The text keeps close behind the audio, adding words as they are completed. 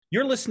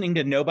You're listening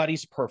to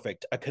Nobody's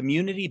Perfect, a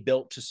community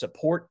built to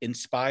support,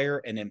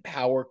 inspire, and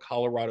empower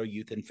Colorado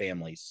youth and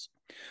families.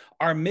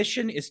 Our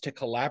mission is to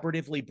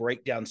collaboratively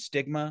break down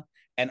stigma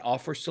and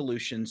offer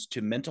solutions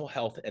to mental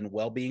health and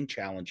well-being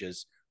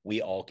challenges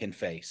we all can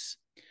face.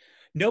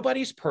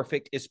 Nobody's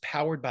Perfect is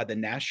powered by the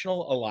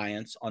National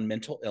Alliance on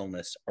Mental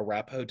Illness,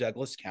 Arapahoe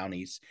Douglas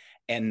counties,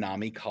 and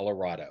NAMI,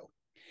 Colorado.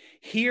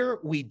 Here,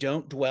 we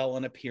don't dwell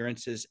on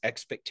appearances,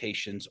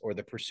 expectations, or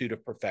the pursuit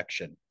of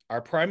perfection.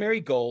 Our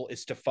primary goal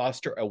is to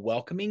foster a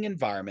welcoming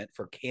environment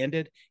for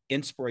candid,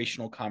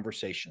 inspirational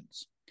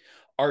conversations.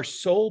 Our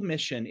sole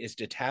mission is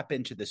to tap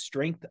into the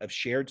strength of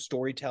shared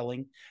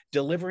storytelling,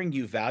 delivering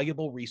you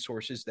valuable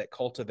resources that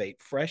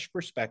cultivate fresh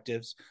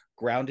perspectives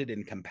grounded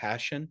in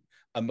compassion,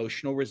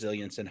 emotional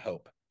resilience, and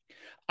hope.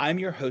 I'm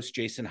your host,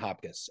 Jason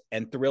Hopkins,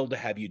 and thrilled to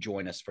have you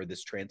join us for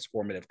this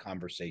transformative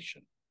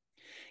conversation.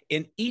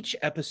 In each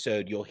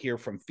episode, you'll hear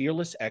from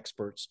fearless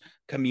experts,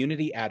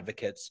 community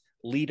advocates,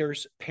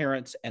 leaders,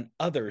 parents, and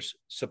others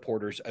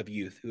supporters of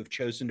youth who have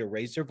chosen to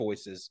raise their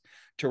voices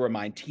to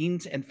remind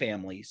teens and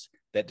families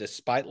that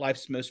despite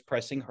life's most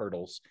pressing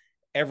hurdles,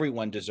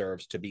 everyone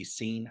deserves to be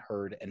seen,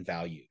 heard, and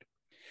valued.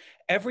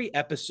 Every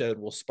episode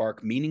will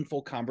spark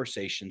meaningful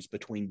conversations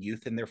between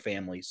youth and their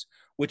families,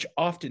 which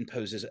often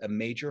poses a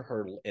major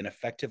hurdle in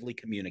effectively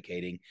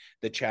communicating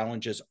the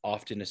challenges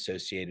often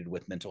associated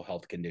with mental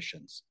health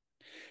conditions.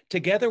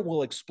 Together,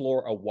 we'll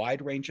explore a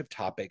wide range of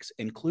topics,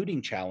 including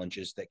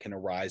challenges that can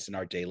arise in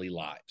our daily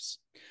lives.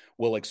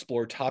 We'll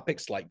explore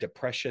topics like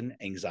depression,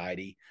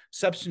 anxiety,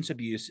 substance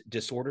abuse,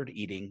 disordered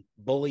eating,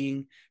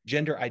 bullying,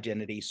 gender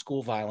identity,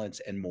 school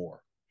violence, and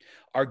more.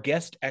 Our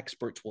guest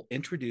experts will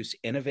introduce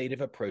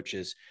innovative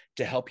approaches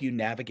to help you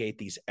navigate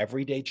these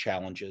everyday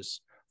challenges,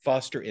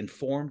 foster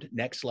informed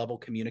next level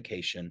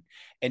communication,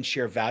 and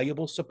share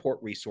valuable support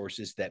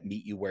resources that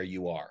meet you where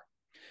you are.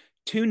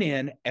 Tune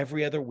in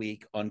every other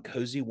week on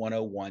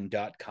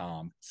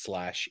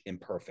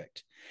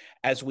cozy101.com/imperfect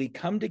as we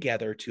come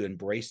together to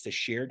embrace the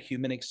shared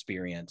human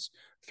experience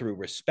through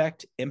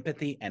respect,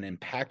 empathy, and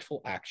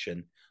impactful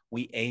action.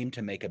 We aim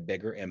to make a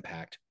bigger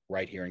impact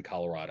right here in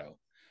Colorado.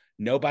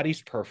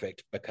 Nobody's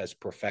perfect because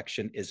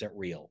perfection isn't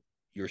real.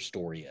 Your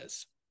story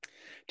is.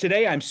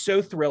 Today, I'm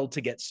so thrilled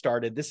to get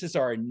started. This is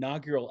our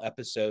inaugural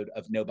episode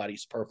of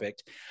Nobody's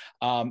Perfect.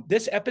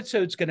 This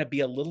episode's going to be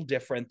a little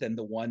different than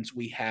the ones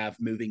we have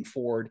moving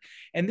forward.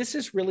 And this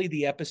is really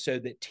the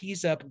episode that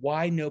tees up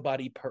why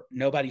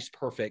Nobody's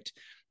Perfect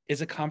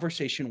is a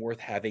conversation worth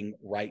having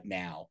right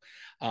now.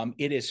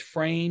 It is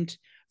framed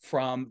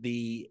from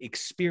the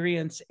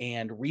experience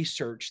and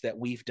research that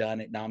we've done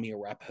at NAMI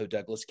Arapahoe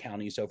Douglas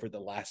counties over the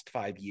last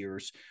 5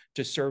 years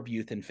to serve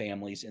youth and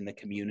families in the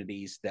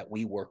communities that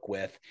we work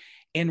with.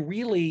 And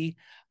really,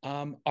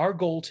 our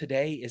goal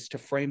today is to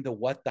frame the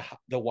what,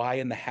 the why,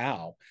 and the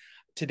how.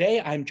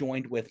 Today, I'm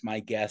joined with my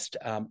guest,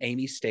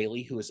 Amy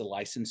Staley, who is a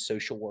licensed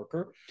social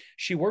worker.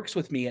 She works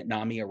with me at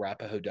NAMI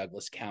Arapahoe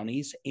Douglas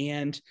counties,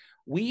 and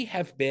we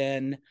have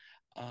been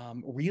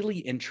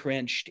really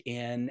entrenched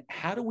in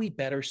how do we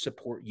better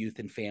support youth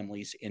and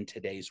families in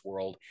today's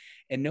world.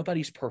 And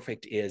Nobody's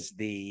Perfect is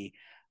the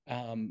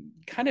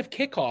kind of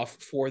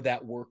kickoff for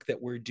that work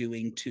that we're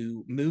doing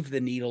to move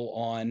the needle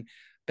on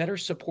better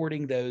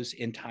supporting those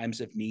in times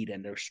of need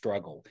and their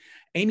struggle.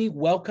 Amy,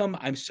 welcome.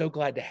 I'm so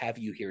glad to have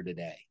you here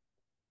today.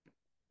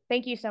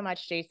 Thank you so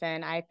much,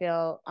 Jason. I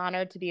feel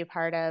honored to be a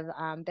part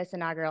of this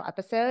inaugural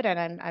episode,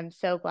 and I'm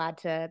so glad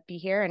to be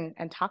here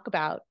and talk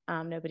about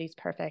Nobody's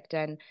Perfect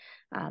and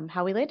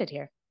how we landed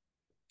here.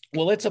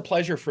 Well, it's a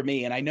pleasure for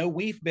me. And I know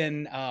we've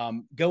been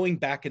going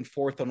back and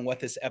forth on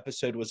what this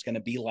episode was going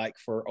to be like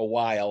for a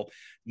while,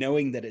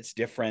 knowing that it's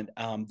different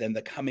than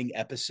the coming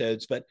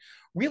episodes. But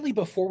really,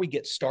 before we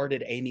get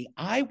started, Amy,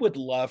 I would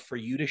love for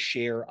you to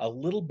share a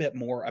little bit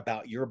more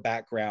about your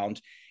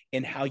background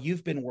and how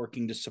you've been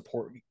working to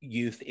support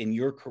youth in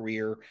your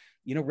career,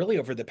 really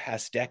over the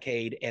past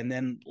decade. And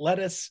then let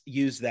us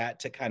use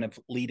that to kind of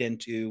lead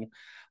into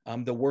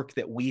the work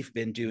that we've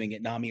been doing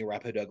at NAMI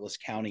Arapahoe Douglas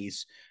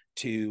counties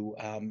to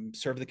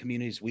serve the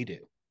communities we do.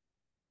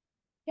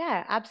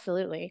 Yeah,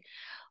 absolutely.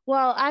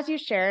 Well, as you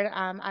shared,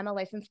 I'm a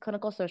licensed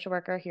clinical social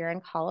worker here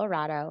in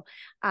Colorado.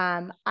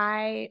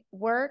 I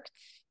worked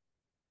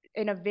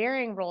in a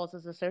varying roles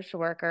as a social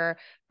worker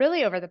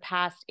really over the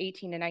past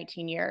 18 to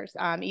 19 years.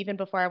 Even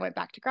before I went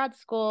back to grad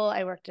school,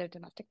 I worked at a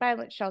domestic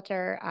violence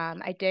shelter.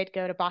 I did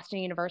go to Boston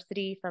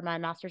University for my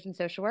master's in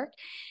social work.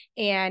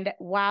 And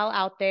while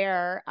out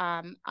there,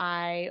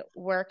 I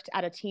worked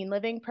at a teen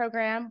living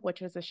program,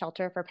 which was a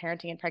shelter for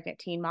parenting and pregnant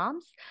teen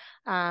moms.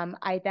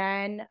 I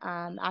then,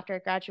 after I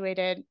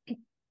graduated,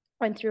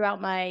 and throughout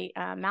my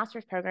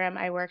master's program,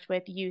 I worked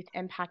with youth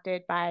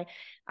impacted by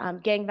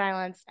gang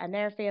violence and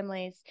their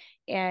families.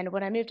 And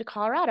when I moved to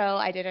Colorado,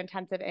 I did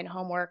intensive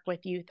in-home work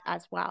with youth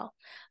as well.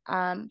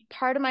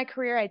 Part of my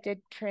career, I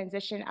did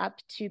transition up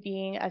to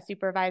being a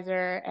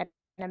supervisor and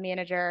a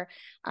manager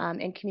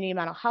in community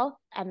mental health,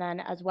 and then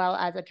as well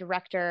as a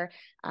director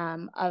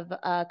of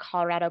a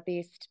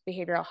Colorado-based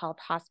behavioral health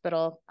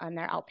hospital on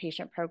their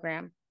outpatient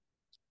program.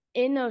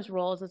 in those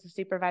roles as a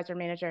supervisor,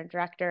 manager, and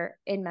director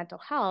in mental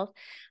health,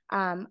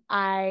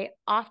 I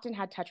often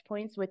had touch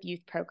points with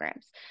youth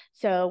programs.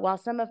 So while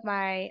some of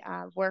my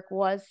work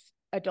was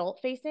adult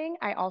facing,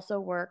 I also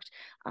worked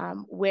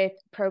with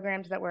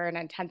programs that were an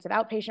intensive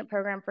outpatient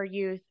program for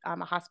youth,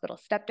 a hospital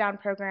step down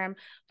program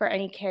for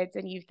any kids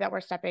and youth that were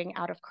stepping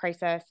out of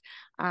crisis.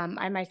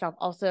 I myself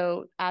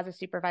also, as a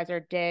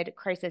supervisor, did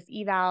crisis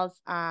evals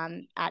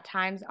at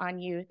times on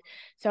youth.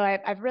 So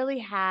I've really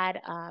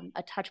had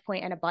a touch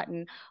point and a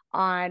button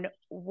on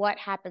what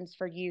happens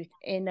for youth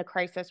in the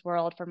crisis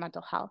world for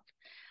mental health.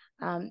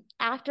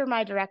 After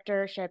my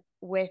directorship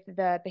with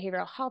the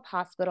behavioral health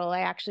hospital, I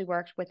actually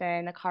worked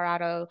within the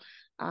Colorado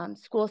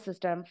school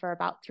system for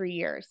about 3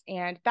 years.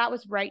 And that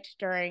was right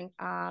during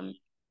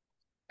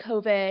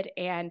COVID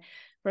and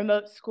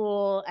remote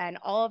school and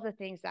all of the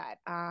things that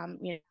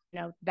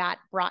that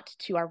brought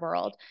to our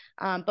world,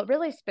 but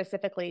really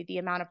specifically the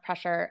amount of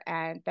pressure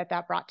and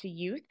that brought to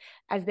youth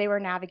as they were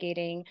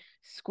navigating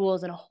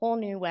schools in a whole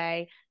new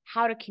way,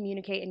 how to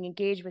communicate and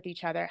engage with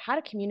each other, how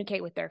to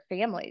communicate with their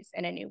families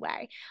in a new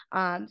way.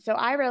 So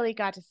I really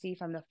got to see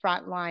from the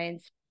front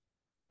lines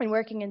and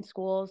working in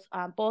schools,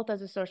 both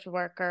as a social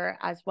worker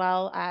as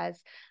well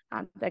as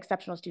the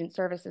exceptional student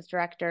services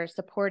director,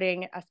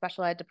 supporting a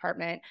special ed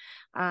department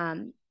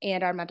and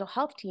our mental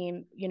health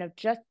team,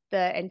 just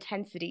the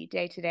intensity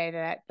day to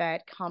day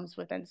that comes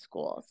within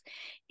schools.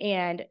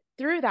 And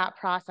through that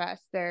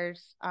process,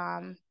 there's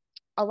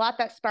a lot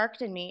that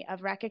sparked in me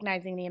of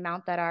recognizing the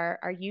amount that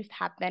our youth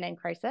have been in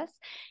crisis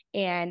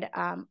and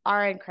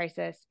are in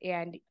crisis,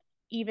 and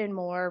even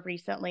more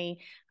recently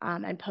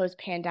and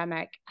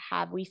post-pandemic,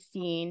 have we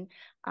seen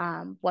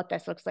what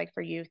this looks like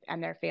for youth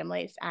and their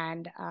families.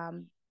 And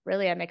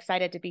really, I'm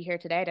excited to be here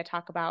today to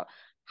talk about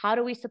how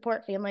do we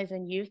support families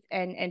and youth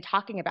and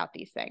talking about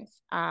these things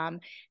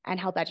and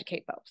help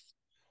educate folks.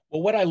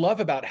 Well, what I love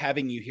about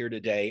having you here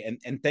today,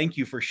 and thank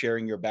you for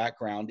sharing your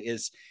background,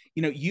 is,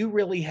 you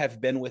really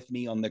have been with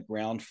me on the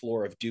ground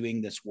floor of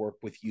doing this work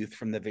with youth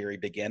from the very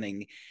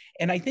beginning.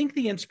 And I think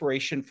the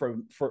inspiration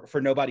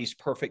for Nobody's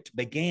Perfect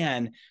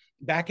began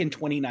back in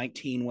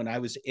 2019 when I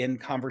was in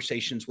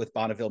conversations with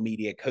Bonneville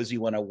Media, Cozy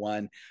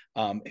 101,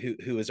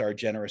 who is our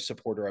generous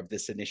supporter of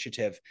this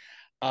initiative.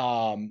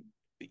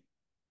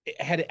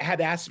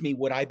 Had asked me,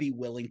 would I be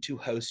willing to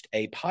host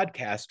a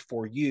podcast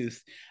for youth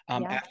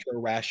after a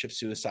rash of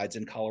suicides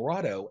in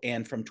Colorado?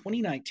 And from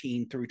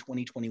 2019 through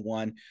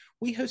 2021,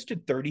 we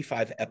hosted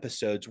 35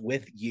 episodes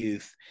with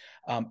youth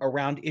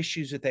around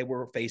issues that they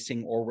were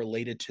facing or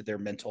related to their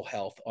mental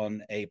health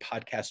on a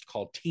podcast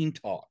called Teen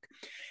Talk.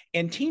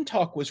 And Teen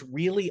Talk was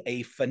really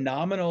a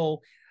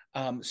phenomenal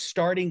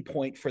starting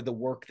point for the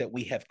work that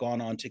we have gone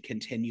on to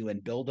continue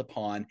and build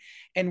upon.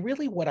 And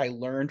really, what I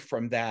learned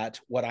from that,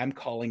 what I'm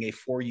calling a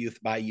For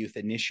Youth by Youth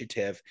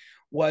initiative,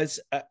 was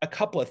a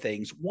couple of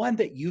things. One,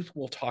 that youth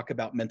will talk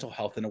about mental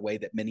health in a way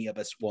that many of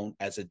us won't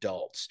as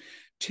adults.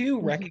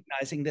 Two,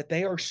 recognizing that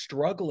they are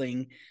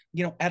struggling,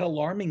 at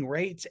alarming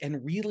rates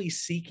and really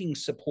seeking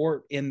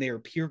support in their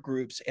peer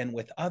groups and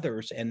with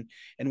others. And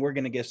we're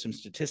going to give some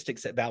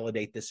statistics that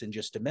validate this in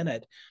just a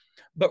minute.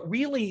 But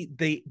really,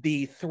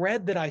 the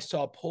thread that I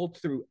saw pulled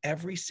through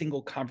every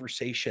single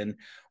conversation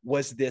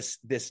was this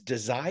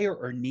desire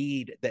or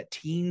need that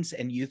teens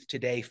and youth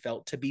today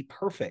felt to be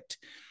perfect,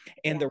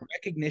 and the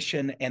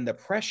recognition and the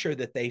pressure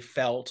that they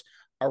felt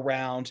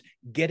around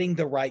getting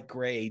the right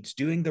grades,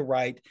 doing the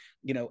right,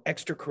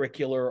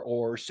 extracurricular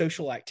or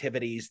social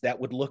activities that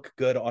would look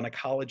good on a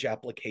college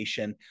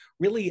application,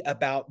 really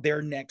about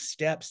their next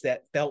steps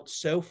that felt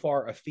so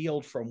far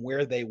afield from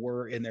where they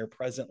were in their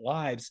present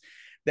lives,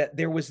 that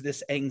there was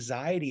this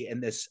anxiety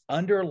and this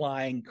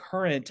underlying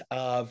current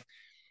of,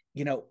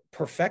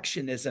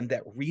 perfectionism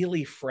that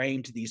really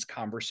framed these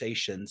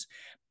conversations.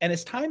 And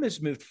as time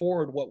has moved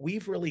forward, what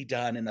we've really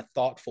done in a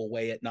thoughtful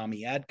way at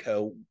NAMI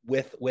ADCO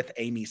with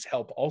Amy's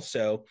help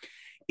also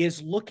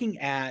is looking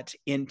at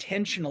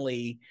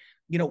intentionally,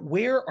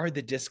 where are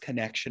the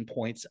disconnection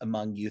points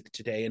among youth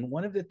today? And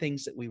one of the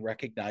things that we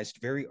recognized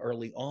very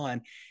early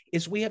on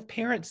is we have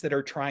parents that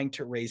are trying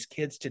to raise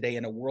kids today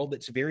in a world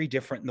that's very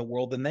different in the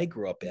world than they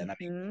grew up in. I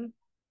mean,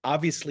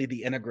 obviously,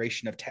 the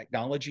integration of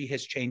technology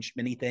has changed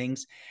many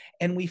things.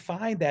 And we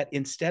find that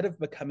instead of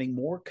becoming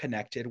more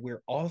connected,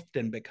 we're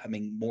often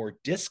becoming more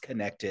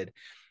disconnected,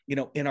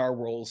 in our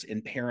roles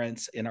in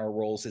parents, in our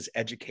roles as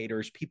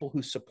educators, people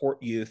who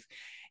support youth.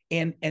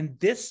 And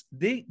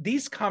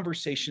these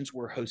conversations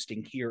we're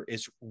hosting here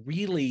is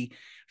really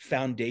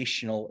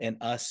foundational in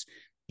us,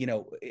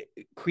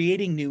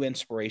 creating new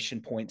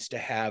inspiration points to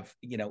have,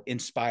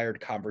 inspired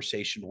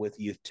conversation with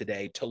youth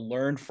today, to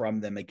learn from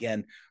them,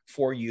 again,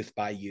 for youth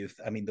by youth.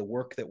 I mean, the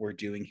work that we're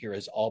doing here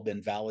has all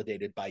been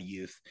validated by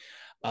youth,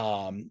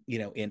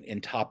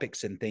 in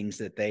topics and things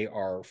that they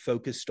are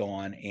focused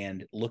on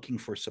and looking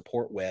for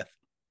support with,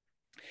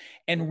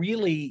 and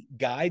really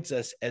guides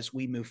us as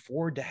we move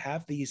forward to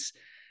have these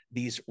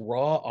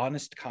raw,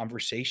 honest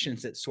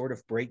conversations that sort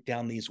of break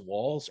down these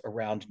walls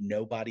around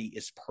nobody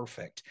is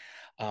perfect,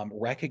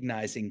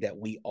 recognizing that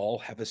we all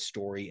have a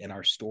story and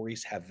our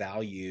stories have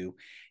value.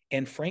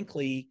 and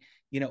frankly,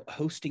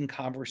 hosting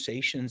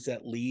conversations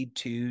that lead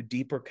to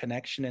deeper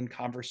connection and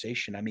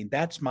conversation. I mean,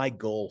 that's my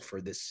goal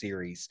for this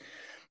series.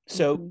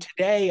 So Mhm.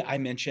 today I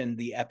mentioned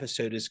the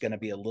episode is going to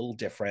be a little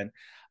different.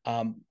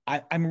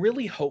 I'm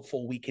really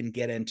hopeful we can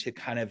get into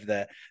kind of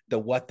the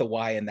what, the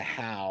why, and the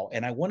how.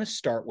 And I want to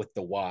start with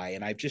the why.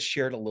 And I've just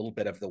shared a little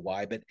bit of the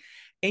why. But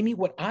Amy,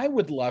 what I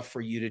would love for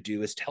you to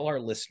do is tell our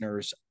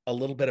listeners a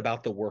little bit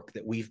about the work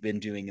that we've been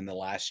doing in the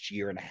last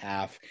year and a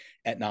half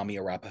at NAMI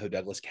Arapahoe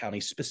Douglas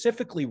County,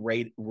 specifically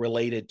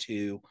related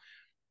to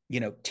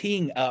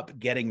teeing up,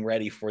 getting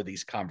ready for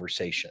these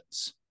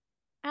conversations.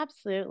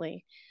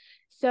 Absolutely.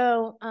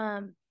 So,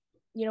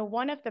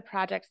 one of the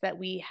projects that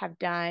we have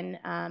done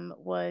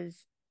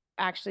was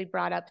actually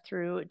brought up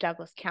through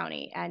Douglas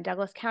County. And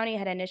Douglas County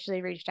had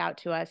initially reached out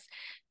to us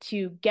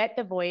to get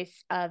the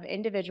voice of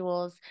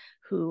individuals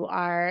who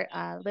are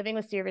living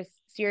with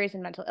serious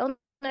and mental illness,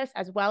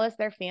 as well as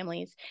their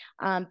families,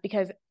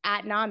 because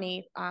at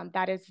NAMI,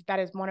 that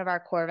is one of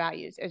our core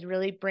values, is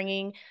really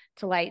bringing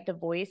to light the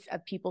voice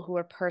of people who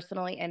are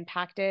personally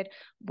impacted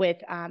with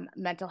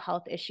mental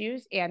health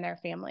issues and their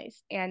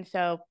families. And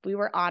so we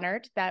were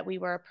honored that we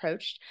were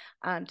approached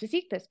to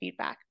seek this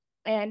feedback.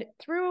 And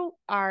through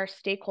our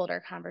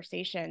stakeholder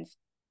conversations,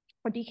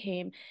 it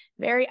became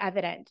very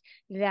evident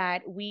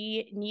that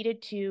we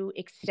needed to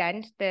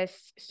extend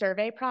this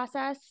survey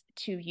process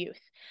to youth.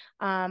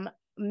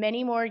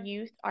 Many more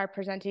youth are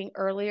presenting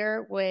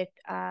earlier with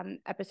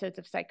episodes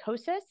of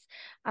psychosis.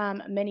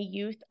 Many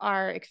youth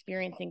are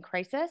experiencing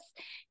crisis.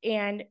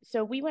 And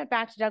so we went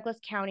back to Douglas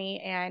County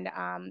and,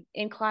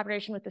 in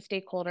collaboration with the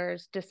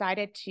stakeholders,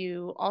 decided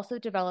to also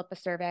develop a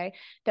survey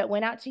that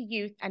went out to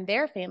youth and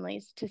their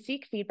families to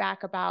seek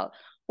feedback about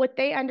what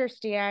they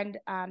understand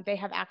they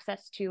have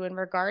access to in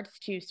regards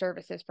to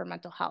services for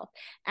mental health,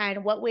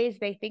 and what ways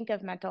they think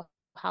of mental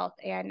health,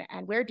 and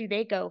where do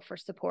they go for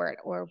support,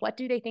 or what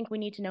do they think we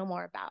need to know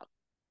more about.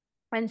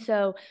 And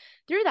so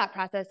through that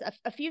process,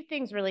 a few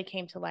things really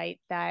came to light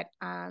that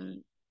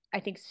I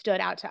think stood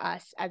out to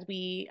us as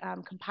we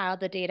compiled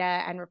the data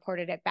and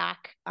reported it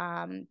back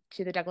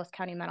to the Douglas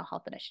County Mental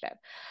Health Initiative.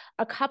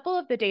 A couple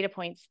of the data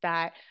points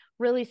that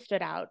really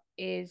stood out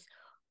is,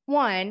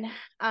 one,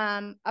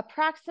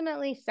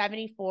 approximately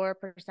 74%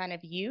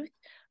 of youth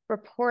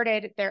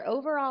reported their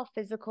overall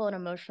physical and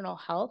emotional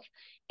health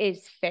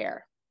is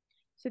fair.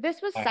 So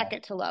this was Wow.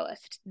 second to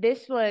lowest.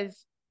 This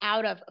was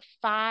out of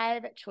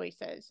 5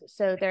 choices.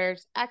 So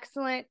there's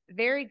excellent,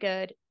 very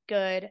good,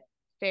 good,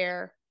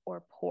 fair,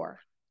 or poor.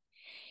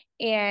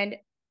 And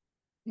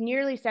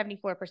nearly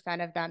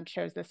 74% of them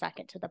chose the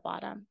second to the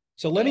bottom.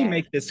 So let me And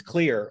make this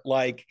clear.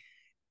 Like,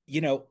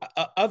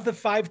 of the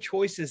 5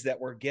 choices that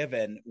were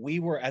given,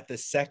 we were at the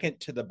second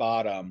to the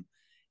bottom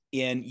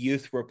in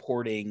youth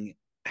reporting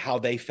how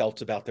they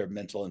felt about their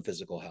mental and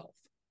physical health.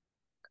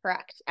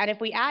 correct. And if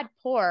we add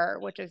poor,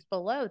 which is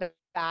below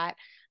that,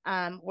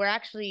 we're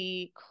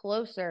actually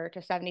closer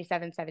to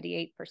 77,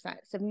 78%.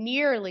 So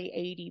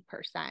nearly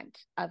 80%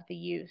 of the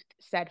youth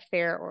said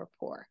fair or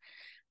poor.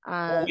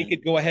 Or we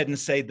could go ahead and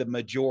say the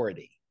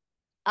majority.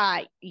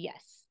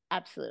 Yes,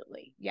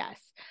 absolutely. Yes.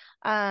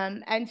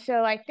 And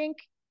so I think,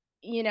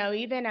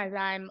 even as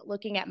I'm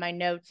looking at my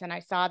notes and I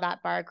saw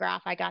that bar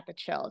graph, I got the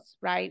chills,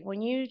 right?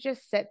 When you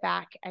just sit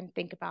back and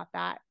think about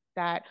that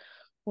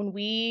when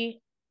we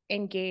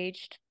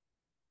engaged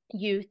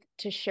youth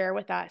to share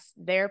with us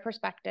their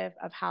perspective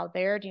of how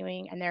they're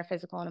doing and their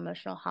physical and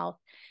emotional health,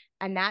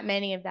 and that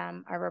many of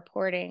them are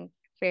reporting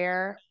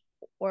fair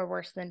or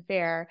worse than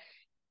fair,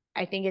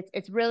 I think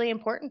it's really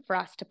important for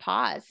us to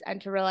pause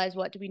and to realize,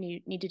 what do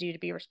we need to do to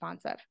be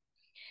responsive.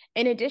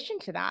 In addition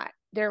to that,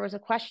 there was a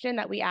question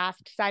that we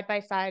asked side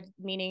by side,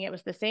 meaning it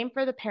was the same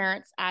for the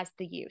parents as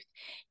the youth.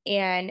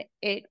 And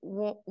it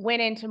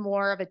went into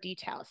more of a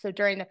detail. So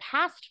during the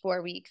past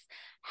 4 weeks,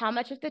 how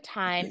much of the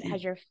time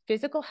has your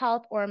physical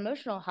health or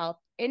emotional health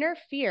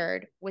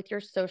interfered with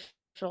your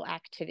social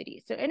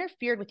activities? So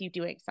interfered with you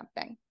doing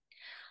something.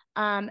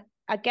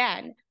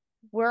 Again,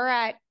 we're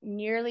at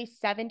nearly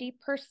 70%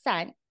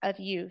 of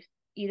youth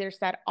either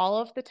said all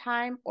of the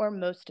time or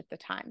most of the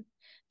time.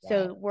 Wow.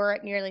 So we're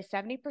at nearly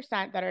 70%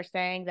 that are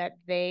saying that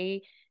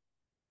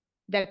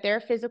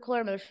their physical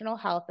or emotional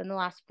health in the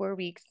last 4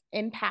 weeks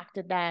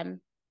impacted them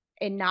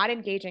in not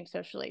engaging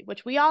socially,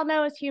 which we all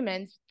know as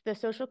humans, the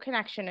social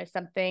connection is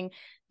something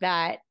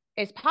that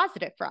is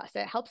positive for us.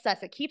 It helps us,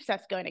 it keeps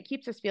us going, it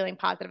keeps us feeling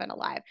positive and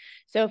alive.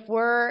 So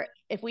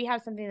if we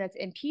have something that's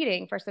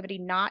impeding for somebody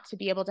not to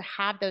be able to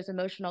have those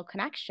emotional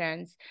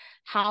connections,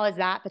 how is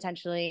that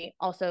potentially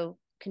also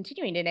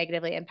continuing to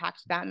negatively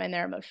impact them and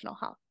their emotional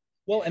health?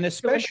 Well, and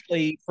So when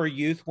especially for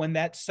youth when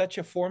that's such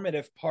a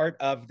formative part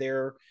of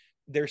their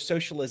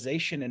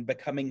socialization and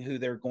becoming who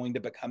they're going to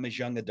become as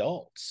young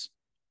adults.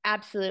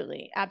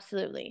 Absolutely,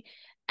 absolutely.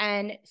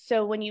 And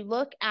so when you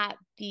look at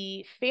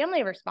the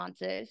family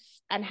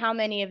responses and how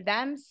many of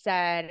them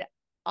said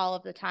all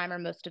of the time or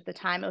most of the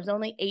time, it was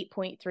only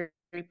 8.3%.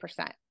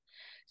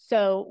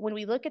 So when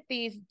we look at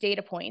these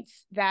data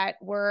points, that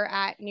we're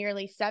at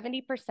nearly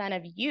 70%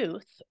 of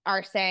youth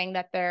are saying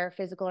that their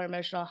physical or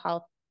emotional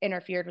health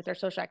interfered with their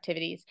social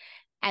activities.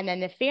 And then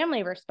the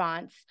family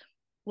response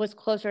was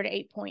closer to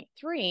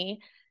 8.3.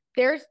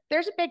 There's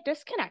a big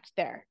disconnect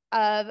there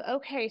of,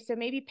 okay, so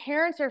maybe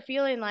parents are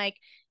feeling like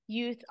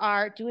youth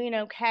are doing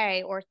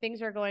okay, or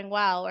things are going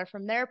well, or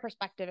from their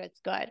perspective, it's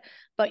good.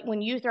 But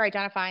when youth are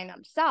identifying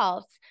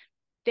themselves,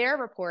 they're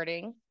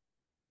reporting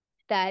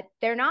that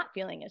they're not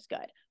feeling as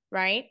good,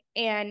 right?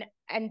 And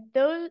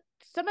those,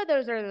 some of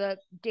those are the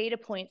data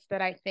points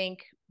that I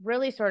think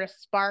really sort of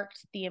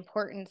sparked the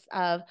importance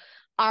of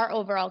our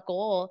overall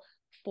goal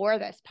for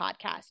this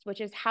podcast,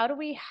 which is how do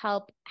we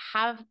help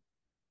have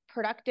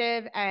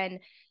productive and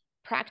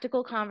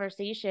practical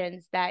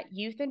conversations that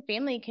youth and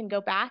family can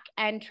go back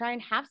and try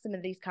and have some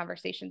of these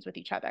conversations with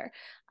each other.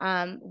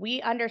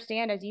 We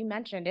understand, as you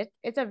mentioned,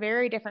 it's a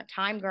very different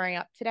time growing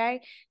up today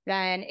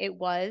than it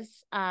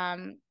was,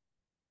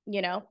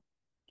 you know,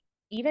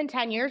 even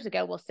 10 years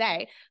ago, we'll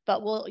say,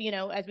 but we'll,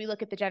 as we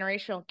look at the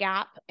generational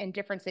gap and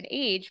difference in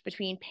age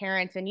between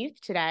parents and youth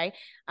today,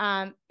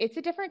 it's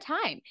a different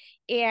time.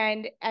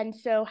 And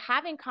so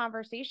having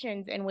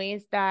conversations in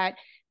ways that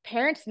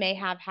parents may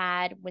have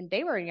had when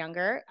they were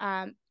younger,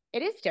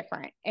 it is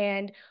different.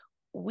 And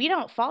we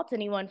don't fault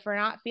anyone for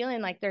not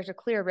feeling like there's a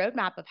clear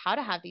roadmap of how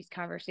to have these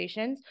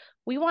conversations.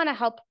 We want to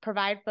help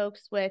provide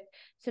folks with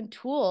some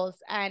tools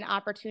and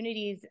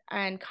opportunities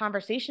and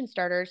conversation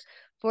starters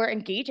for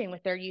engaging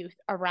with their youth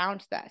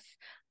around this.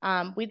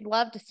 We'd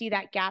love to see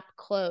that gap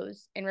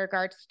close in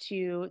regards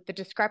to the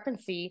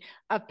discrepancy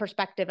of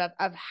perspective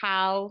of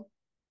how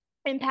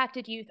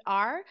impacted youth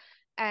are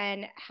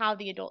and how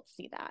the adults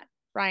see that.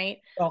 Right.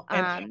 Well,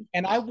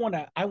 and I want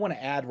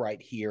to add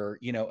right here,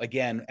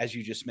 again, as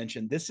you just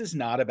mentioned, this is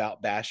not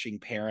about bashing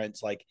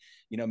parents, like,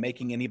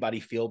 making anybody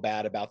feel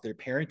bad about their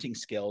parenting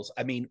skills.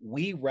 I mean,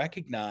 we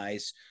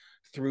recognize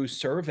through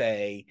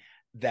survey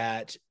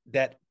that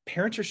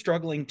parents are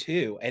struggling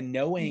too, and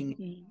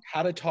knowing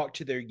how to talk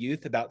to their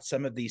youth about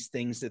some of these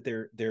things that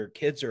their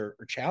kids are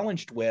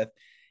challenged with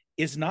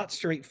is not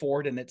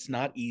straightforward, and it's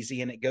not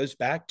easy. And it goes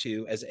back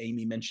to, as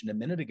Amy mentioned a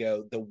minute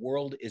ago, the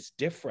world is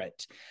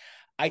different.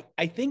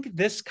 I think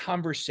this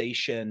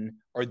conversation,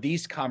 or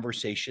these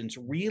conversations,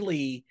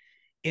 really,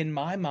 in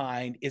my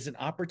mind, is an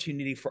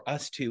opportunity for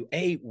us to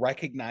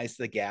recognize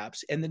the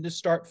gaps, and then to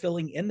start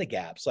filling in the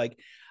gaps. Like,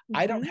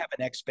 I don't have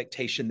an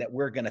expectation that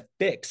we're going to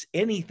fix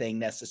anything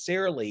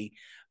necessarily,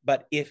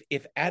 but if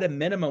at a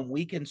minimum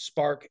we can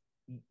spark,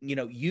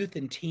 youth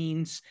and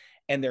teens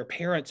and their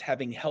parents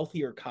having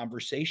healthier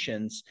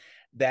conversations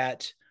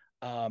that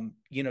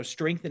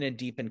strengthen and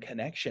deepen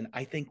connection,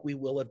 I think we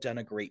will have done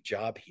a great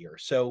job here.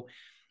 So,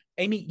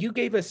 Amy, you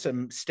gave us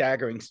some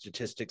staggering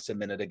statistics a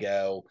minute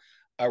ago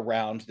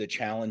around the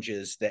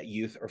challenges that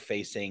youth are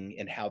facing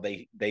and how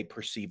they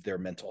perceive their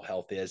mental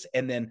health is,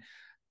 and then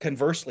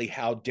conversely,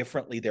 how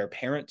differently their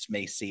parents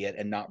may see it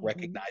and not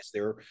recognize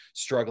they're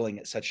struggling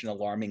at such an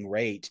alarming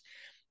rate.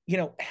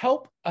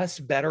 Help us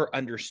better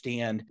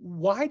understand,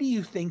 why do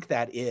you think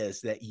that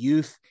is, that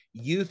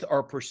youth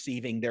are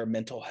perceiving their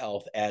mental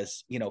health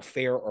as,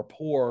 fair or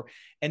poor,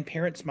 and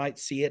parents might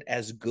see it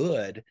as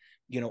good,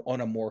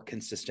 on a more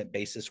consistent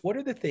basis? What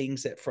are the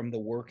things that, from the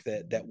work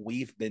that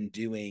we've been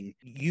doing,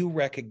 you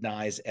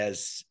recognize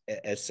as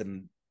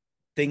some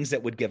things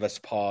that would give us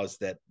pause,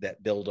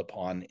 that build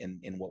upon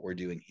in what we're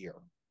doing here?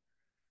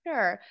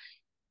 Sure.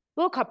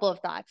 Well, a couple of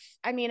thoughts.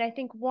 I mean, I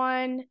think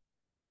one,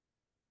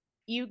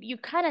 you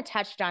kind of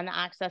touched on the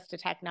access to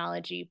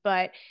technology,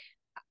 but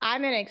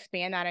I'm going to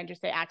expand that and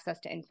just say access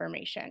to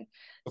information.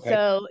 Okay.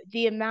 So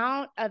the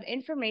amount of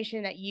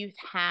information that youth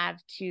have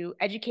to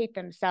educate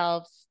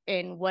themselves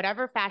in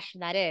whatever fashion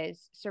that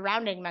is,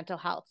 surrounding mental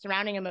health,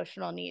 surrounding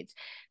emotional needs,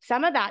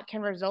 some of that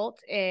can result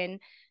in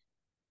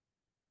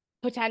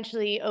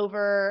potentially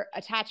over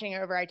attaching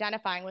or over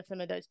identifying with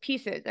some of those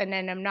pieces. And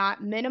then I'm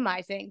not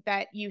minimizing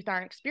that youth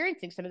aren't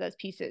experiencing some of those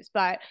pieces,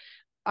 but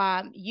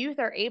youth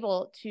are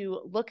able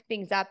to look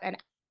things up and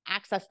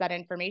access that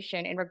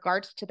information in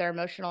regards to their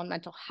emotional and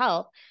mental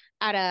health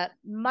at a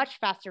much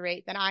faster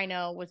rate than I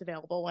know was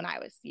available when I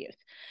was youth.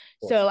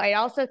 So I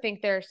also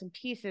think there are some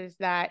pieces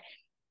that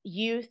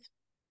youth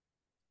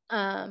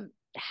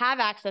have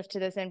access to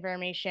this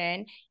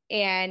information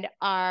and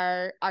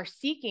are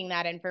seeking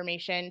that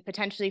information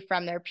potentially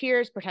from their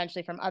peers,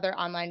 potentially from other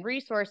online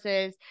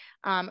resources,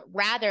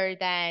 rather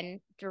than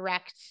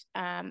direct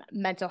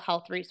mental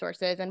health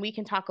resources. And we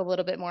can talk a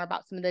little bit more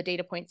about some of the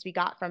data points we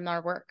got from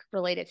our work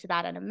related to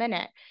that in a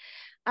minute.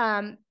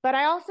 But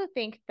I also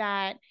think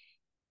that,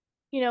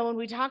 when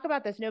we talk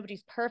about this,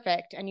 nobody's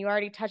perfect, and you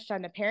already touched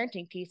on the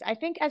parenting piece. I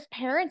think as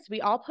parents, we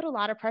all put a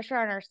lot of pressure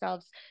on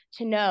ourselves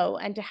to know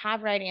and to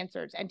have right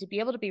answers and to be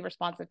able to be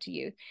responsive to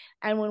youth.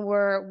 And when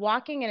we're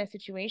walking in a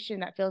situation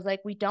that feels like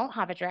we don't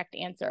have a direct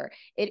answer,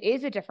 it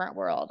is a different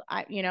world.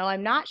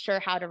 I'm not sure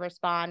how to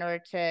respond or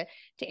to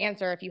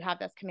answer if you have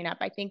this coming up.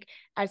 I think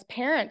as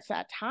parents,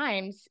 at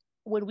times,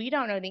 when we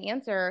don't know the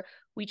answer,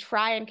 we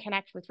try and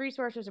connect with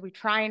resources, or we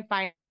try and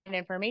find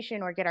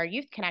information or get our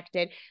youth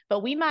connected, but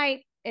we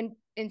might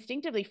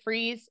instinctively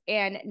freeze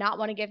and not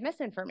want to give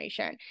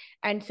misinformation.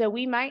 And so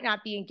we might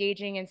not be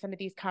engaging in some of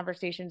these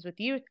conversations with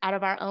youth out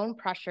of our own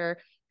pressure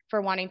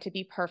for wanting to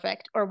be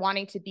perfect or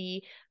wanting to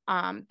be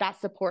that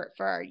support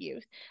for our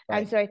youth.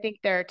 And Right. so I think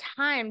there are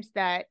times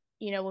that,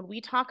 when we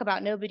talk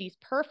about nobody's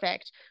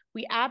perfect,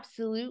 we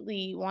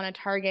absolutely want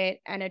to target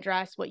and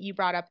address what you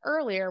brought up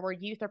earlier, where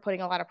youth are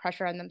putting a lot of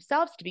pressure on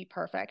themselves to be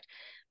perfect.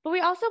 But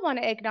we also want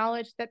to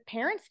acknowledge that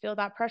parents feel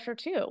that pressure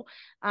too.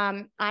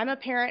 I'm a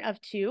parent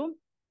of two.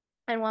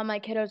 And while my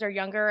kiddos are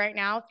younger right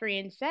now, 3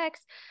 and 6,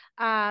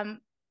 I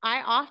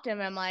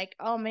often am like,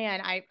 oh man,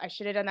 I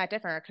should have done that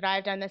different. Or could I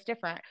have done this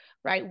different?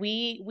 Right.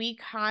 We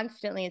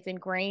constantly, it's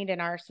ingrained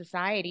in our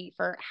society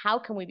for how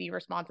can we be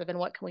responsive and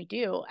what can we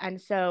do? And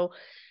so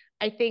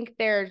I think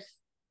there's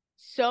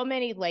so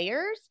many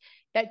layers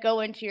that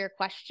go into your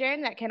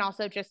question that can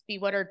also just be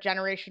what are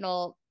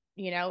generational,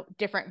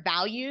 different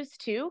values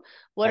too.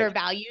 What are Right.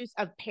 values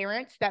of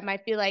parents that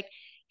might be like,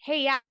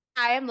 hey, yeah,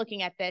 I am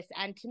looking at this.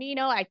 And to me,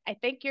 I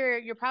think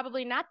you're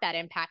probably not that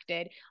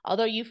impacted,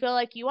 although you feel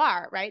like you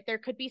are, right? There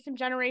could be some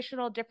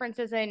generational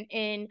differences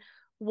in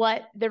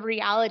what the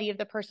reality of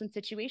the person's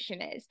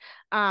situation is,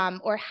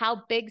 or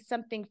how big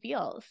something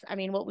feels. I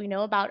mean, what we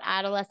know about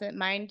adolescent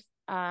minds,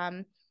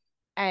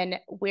 and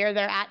where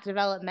they're at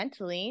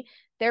developmentally,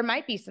 there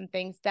might be some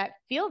things that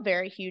feel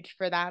very huge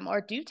for them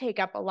or do take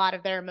up a lot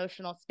of their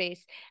emotional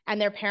space. And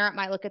their parent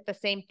might look at the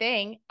same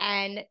thing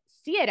and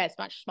see it as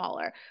much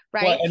smaller,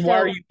 Well, right? and why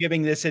are So, you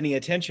giving this any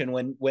attention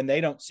when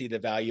they don't see the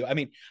value? I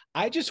mean,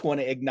 I just want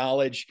to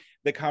acknowledge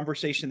the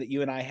conversation that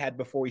you and I had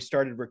before we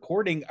started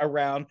recording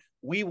around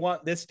we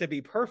want this to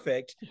be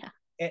perfect. yeah,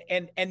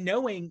 And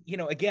knowing,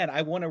 again,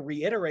 I want to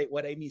reiterate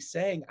what Amy's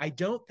saying. I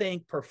don't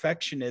think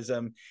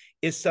perfectionism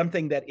is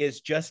something that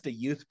is just a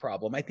youth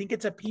problem. I think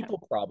it's a yeah.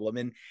 people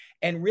problem.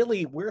 And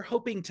really we're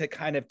hoping to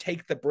kind of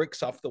take the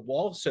bricks off the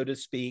wall, so to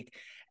speak,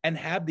 and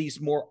have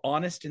these more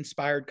honest,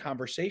 inspired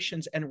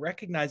conversations and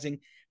recognizing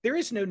there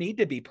is no need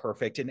to be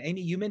perfect. And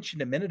Amy, you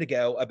mentioned a minute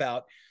ago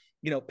about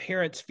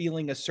parents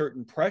feeling a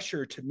certain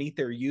pressure to meet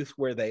their youth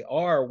where they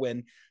are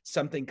when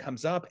something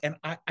comes up. And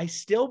I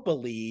still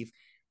believe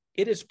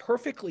it is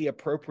perfectly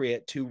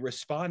appropriate to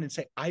respond and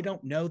say, I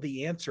don't know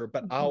the answer,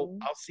 but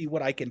Mm-hmm. I'll see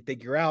what I can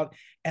figure out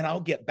and I'll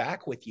get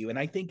back with you. And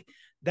I think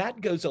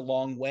that goes a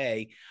long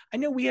way. I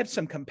know we have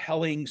some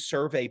compelling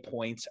survey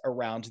points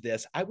around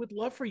this. I would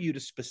love for you to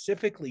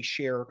specifically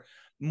share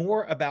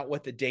more about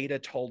what the data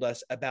told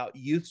us about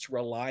youth's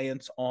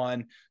reliance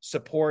on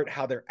support,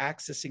 how they're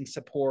accessing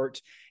support,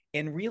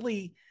 and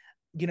really,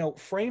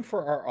 frame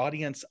for our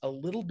audience a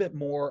little bit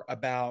more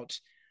about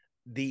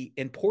the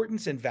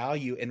importance and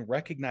value in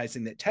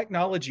recognizing that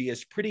technology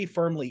is pretty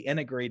firmly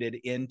integrated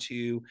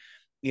into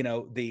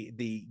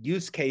the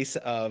use case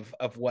of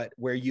what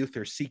where youth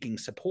are seeking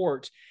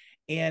support.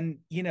 And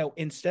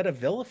instead of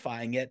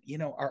vilifying it,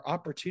 our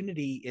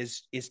opportunity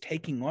is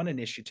taking on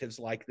initiatives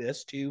like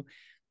this to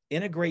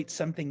integrate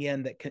something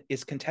in that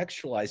is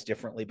contextualized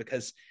differently.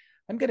 Because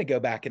I'm going to go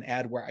back and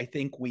add where I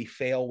think we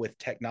fail with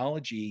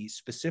technology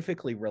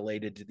specifically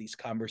related to these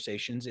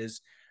conversations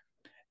is,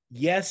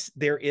 yes,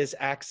 there is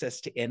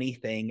access to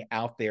anything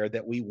out there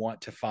that we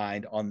want to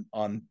find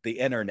on the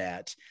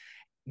internet,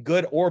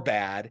 good or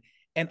bad.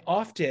 And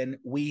often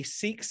we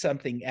seek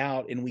something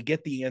out and we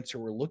get the answer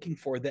we're looking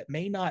for that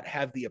may not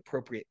have the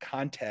appropriate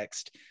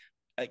context,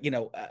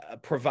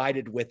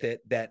 provided with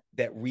it that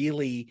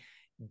really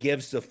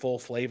gives the full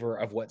flavor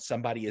of what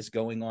somebody is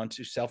going on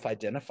to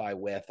self-identify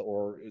with,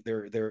 or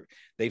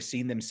they've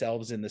seen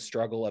themselves in the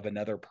struggle of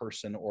another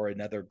person or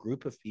another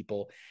group of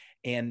people.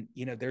 And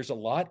there's a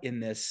lot in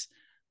this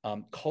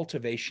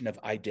cultivation of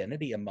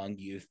identity among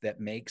youth that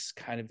makes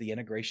kind of the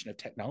integration of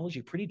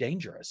technology pretty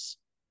dangerous.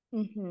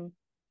 Mm-hmm.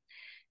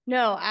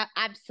 No,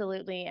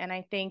 absolutely. And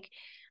I think,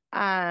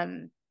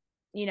 um,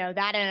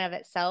 that in and of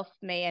itself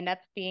may end up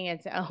being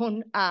its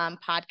own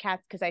podcast,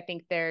 because I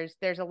think there's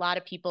a lot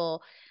of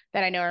people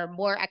that I know are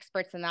more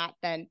experts in that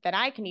than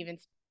I can even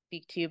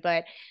speak to.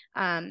 But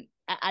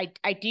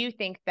I do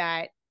think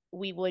that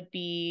we would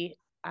be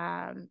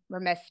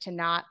remiss to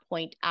not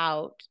point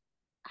out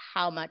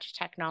how much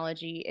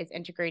technology is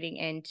integrating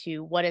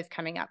into what is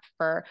coming up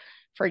for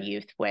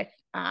youth with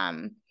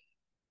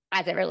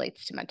as it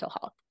relates to mental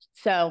health.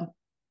 So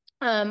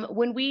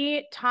when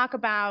we talk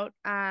about,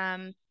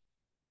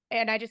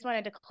 and I just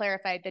wanted to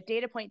clarify the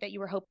data point that you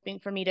were hoping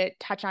for me to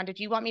touch on. Did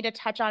you want me to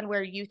touch on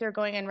where youth are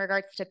going in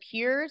regards to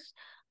peers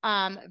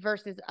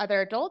versus other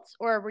adults,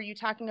 or were you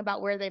talking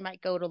about where they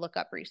might go to look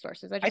up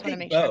resources? I I just want to think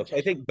make sure I'm both. I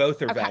touching. think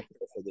both are Okay.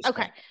 valuable for this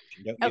Okay.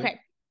 conversation, don't you? Okay.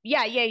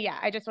 Yeah.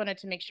 I just wanted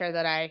to make sure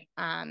that I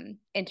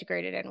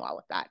integrated in well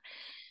with that.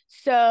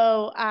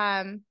 So,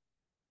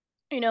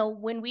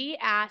 when we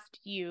asked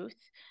youth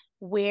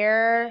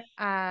where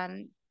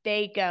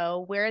they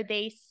go, where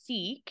they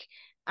seek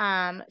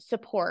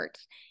support,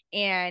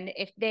 and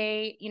if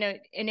they,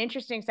 an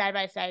interesting side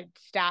by side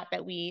stat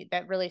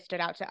that really stood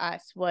out to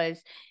us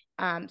was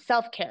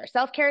self care.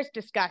 Self care is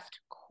discussed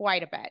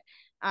quite a bit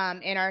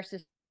in our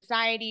society.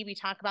 society. We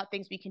talk about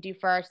things we can do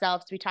for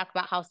ourselves. We talk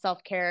about how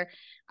self-care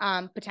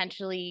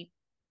potentially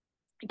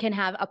can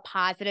have a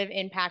positive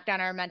impact on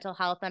our mental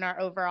health and our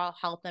overall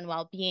health and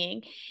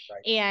well-being.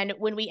 Right. And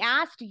when we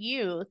asked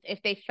youth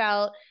if they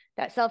felt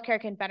that self-care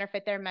can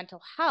benefit their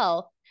mental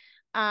health,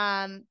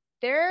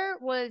 there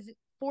was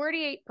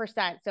 48%,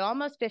 so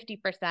almost 50%,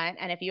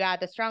 and if you add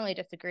the strongly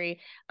disagree,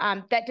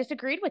 that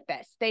disagreed with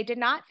this. They did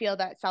not feel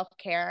that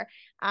self-care.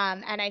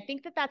 And I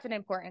think that that's an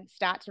important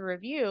stat to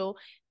review,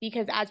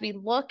 because as we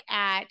look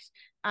at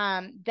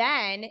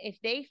then if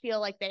they feel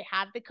like they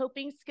have the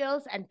coping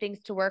skills and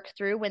things to work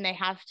through when they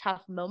have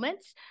tough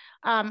moments,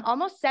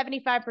 almost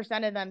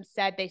 75% of them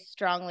said they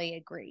strongly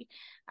agree.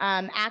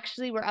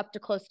 Actually, we're up to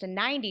close to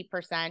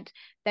 90%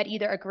 that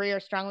either agree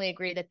or strongly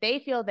agree that they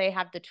feel they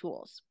have the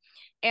tools.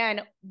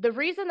 And the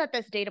reason that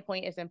this data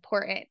point is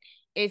important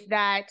is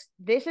that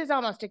this is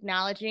almost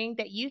acknowledging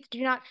that youth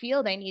do not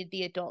feel they need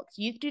the adults.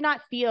 Youth do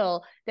not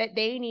feel that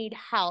they need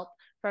help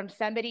from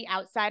somebody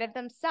outside of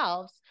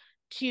themselves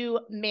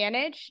to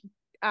manage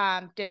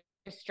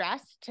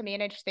distress, to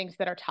manage things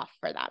that are tough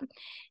for them.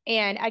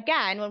 And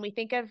again, when we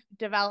think of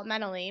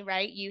developmentally,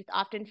 right, youth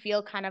often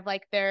feel kind of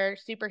like they're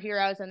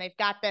superheroes and they've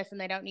got this and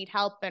they don't need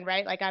help. And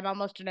right, like I'm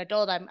almost an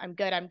adult, I'm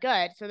good, I'm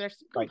good. So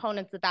there's Right.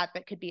 components of that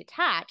could be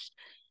attached.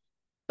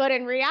 But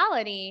in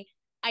reality,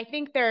 I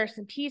think there are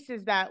some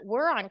pieces that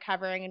we're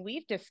uncovering and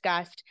we've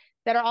discussed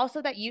that are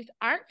also that youth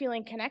aren't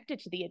feeling connected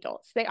to the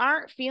adults. They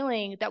aren't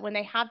feeling that when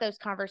they have those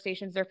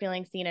conversations, they're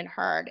feeling seen and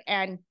heard.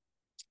 And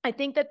I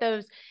think that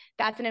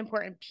that's an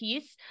important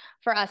piece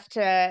for us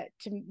to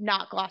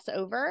not gloss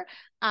over.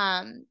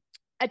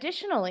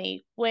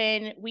 Additionally,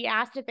 when we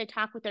asked if they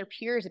talk with their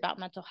peers about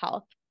mental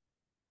health,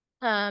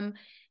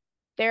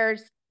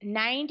 there's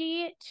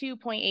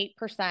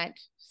 92.8%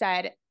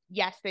 said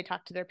yes, they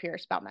talk to their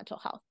peers about mental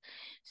health.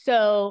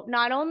 So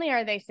not only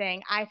are they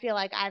saying, I feel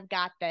like I've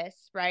got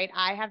this, right?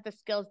 I have the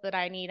skills that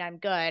I need, I'm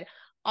good.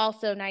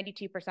 Also,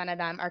 92% of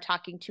them are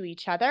talking to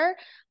each other,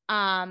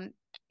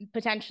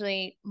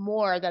 potentially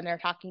more than they're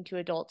talking to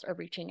adults or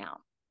reaching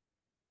out.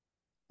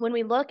 When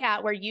we look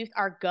at where youth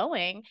are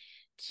going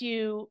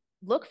to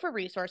look for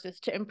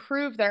resources to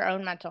improve their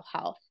own mental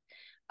health,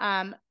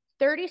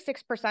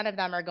 36% of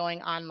them are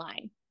going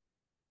online,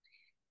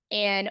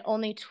 and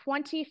only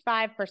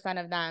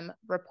 25% of them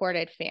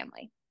reported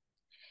family.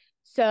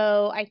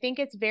 So I think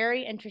it's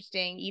very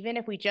interesting, even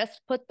if we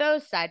just put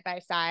those side by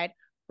side,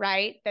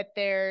 right, that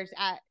there's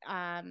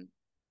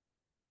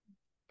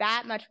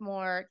that much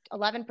more,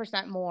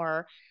 11%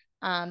 more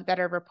that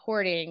are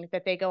reporting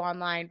that they go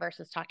online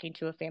versus talking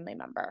to a family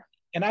member.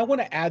 And I want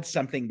to add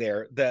something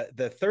there.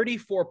 The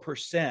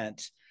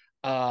 34%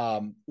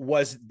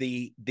 was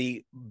the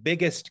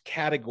biggest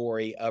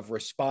category of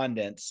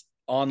respondents.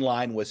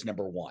 Online was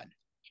number one.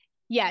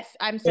 Yes,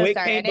 I'm So so it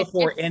sorry. came And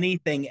before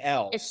anything it's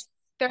else.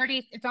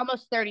 30, it's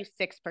almost 36%.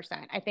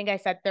 I think I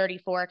said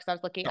 34 because I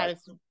was looking, I Sorry.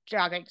 was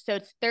jogging. So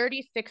it's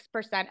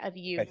 36% of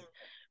youth Okay.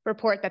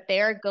 report that they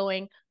are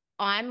going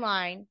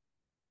online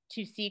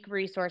to seek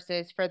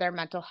resources for their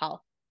mental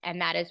health.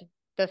 And that is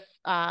the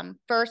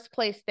first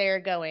place they're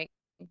going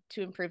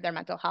to improve their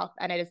mental health.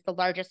 And it is the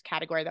largest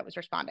category that was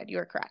responded. You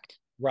are correct.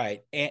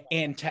 Right.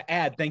 And to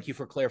add, thank you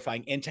for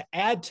clarifying. And to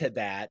add to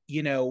that,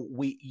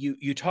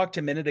 you talked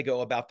a minute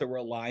ago about the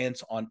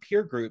reliance on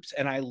peer groups.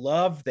 And I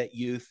love that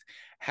youth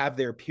have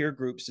their peer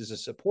groups as a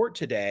support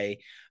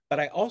today.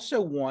 But I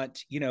also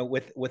want,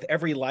 with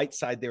every light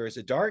side, there is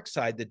a dark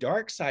side. The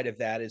dark side of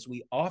that is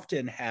we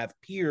often have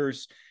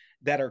peers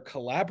that are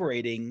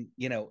collaborating,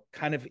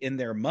 kind of in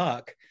their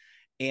muck.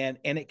 And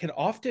it can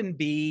often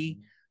be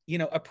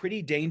a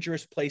pretty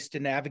dangerous place to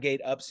navigate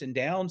ups and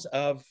downs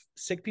of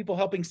sick people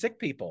helping sick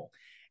people.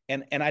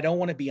 And I don't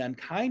want to be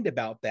unkind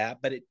about that,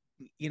 but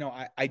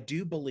I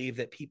do believe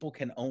that people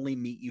can only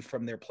meet you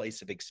from their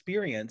place of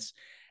experience.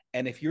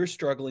 And if you're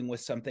struggling with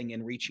something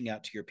and reaching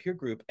out to your peer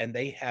group and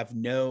they have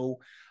no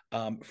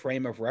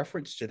frame of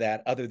reference to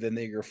that other than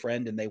they're your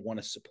friend and they want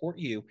to support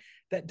you,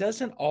 that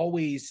doesn't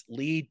always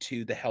lead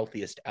to the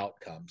healthiest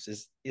outcomes.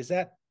 Is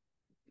that,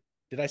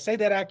 did I say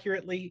that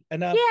accurately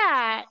enough?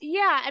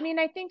 Yeah. I mean,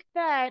 I think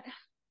that,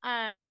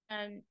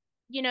 um,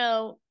 you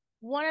know,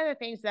 one of the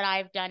things that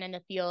I've done in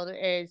the field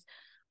is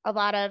a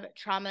lot of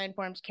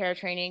trauma-informed care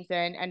trainings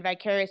and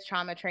vicarious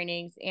trauma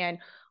trainings. And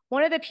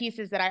one of the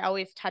pieces that I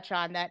always touch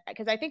on that,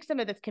 because I think some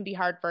of this can be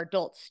hard for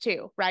adults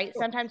too, right?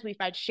 Sure. Sometimes we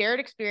find shared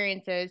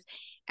experiences.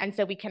 And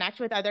so we connect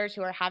with others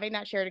who are having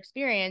that shared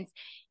experience.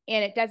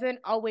 And it doesn't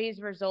always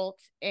result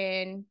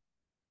in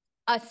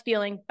us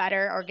feeling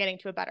better or getting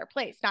to a better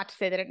place. Not to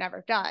say that it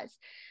never does.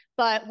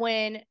 But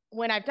when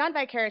I've done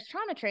vicarious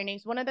trauma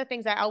trainings, one of the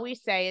things I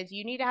always say is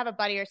you need to have a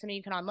buddy or somebody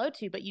you can unload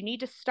to, but you need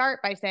to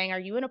start by saying, are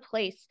you in a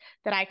place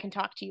that I can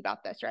talk to you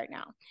about this right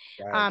now?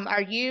 Right.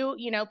 Are you,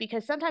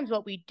 because sometimes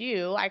what we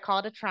do, I call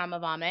it a trauma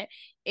vomit,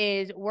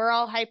 is we're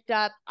all hyped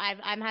up.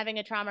 I'm having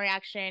a trauma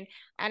reaction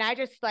and I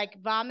just like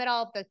vomit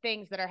all of the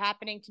things that are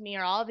happening to me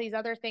or all of these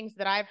other things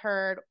that I've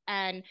heard.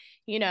 And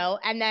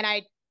then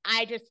I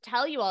I just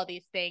tell you all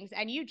these things.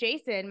 And you,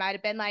 Jason, might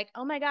have been like,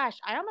 oh my gosh,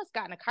 I almost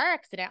got in a car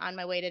accident on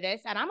my way to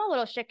this. And I'm a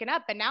little shaken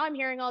up. And now I'm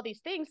hearing all these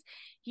things.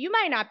 You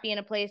might not be in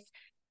a place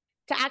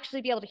to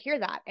actually be able to hear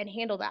that and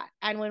handle that.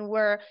 And when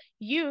we're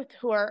youth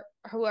who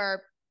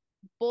are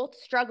both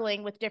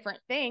struggling with different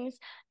things,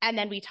 and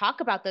then we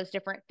talk about those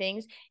different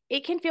things,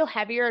 it can feel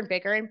heavier and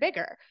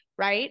bigger,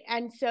 right?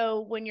 And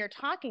so when you're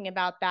talking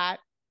about that,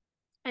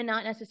 and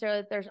not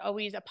necessarily that there's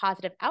always a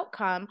positive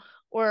outcome,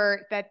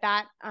 or that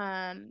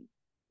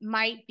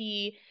might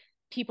be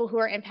people who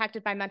are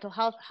impacted by mental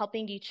health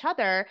helping each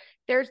other,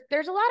 there's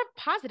a lot of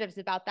positives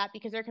about that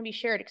because there can be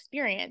shared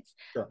experience.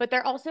 Sure. But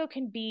there also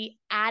can be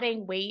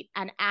adding weight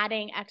and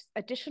adding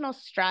additional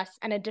stress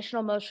and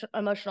additional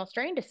emotional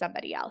strain to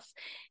somebody else.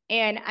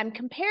 And I'm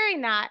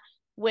comparing that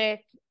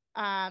with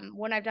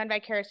when I've done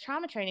vicarious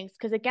trauma trainings,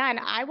 because again,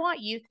 I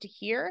want youth to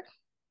hear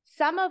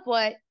some of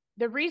what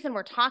the reason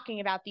we're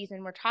talking about these,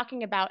 and we're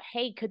talking about,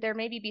 hey, could there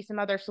maybe be some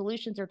other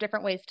solutions or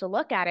different ways to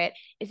look at it,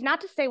 is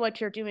not to say what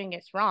you're doing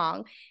is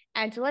wrong,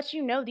 and to let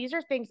you know these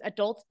are things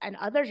adults and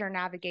others are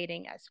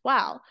navigating as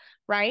well,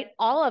 right?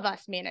 All of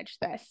us manage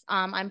this.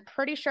 I'm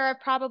pretty sure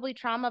I've probably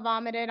trauma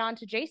vomited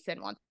onto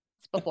Jason once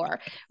before,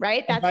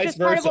 right? And That's vice just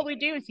part of versa. what we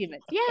do as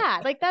humans.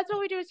 Yeah, like that's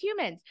what we do as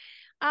humans.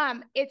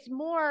 It's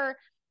more,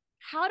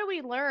 how do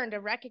we learn to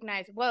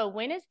recognize, whoa,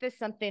 when is this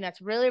something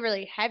that's really,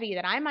 really heavy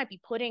that I might be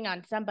putting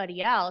on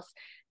somebody else?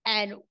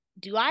 And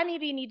do I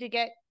maybe need to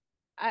get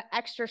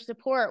extra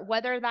support,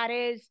 whether that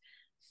is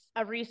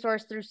a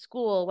resource through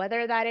school,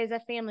 whether that is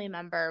a family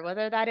member,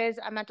 whether that is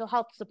a mental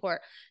health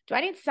support? Do I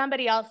need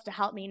somebody else to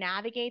help me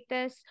navigate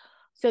this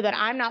so that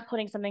I'm not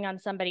putting something on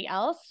somebody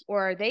else?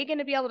 Or are they going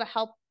to be able to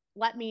help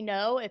let me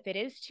know if it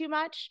is too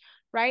much,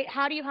 right?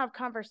 How do you have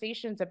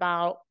conversations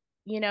about,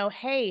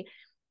 hey,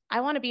 I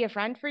want to be a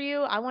friend for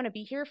you. I want to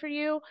be here for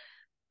you.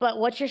 But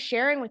what you're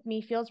sharing with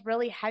me feels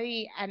really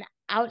heavy and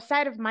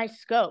outside of my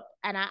scope.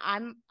 And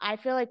I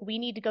feel like we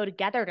need to go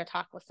together to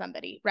talk with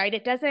somebody, right?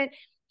 It doesn't,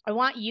 I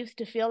want youth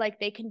to feel like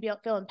they can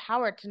feel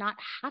empowered to not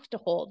have to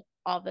hold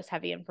all this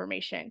heavy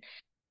information,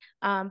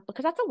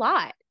 because that's a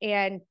lot.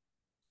 And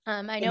I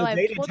And know the I've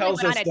data totally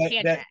tells went on us a that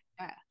tangent.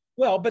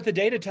 well, but the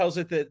data tells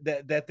it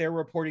that they're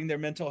reporting their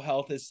mental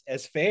health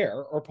as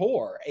fair or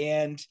poor.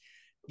 And,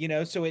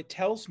 so it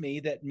tells me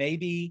that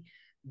maybe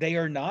they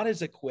are not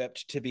as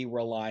equipped to be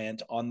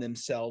reliant on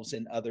themselves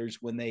and others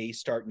when they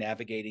start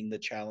navigating the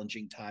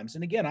challenging times.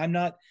 And again, I'm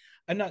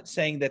not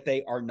saying that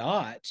they are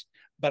not,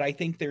 but I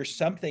think there's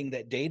something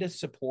that data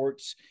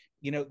supports.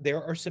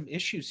 There are some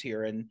issues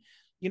here. And,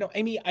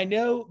 Amy, I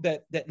know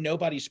that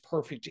Nobody's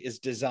Perfect is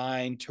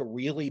designed to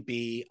really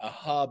be a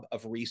hub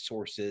of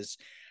resources,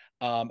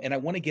 and I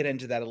want to get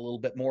into that a little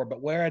bit more.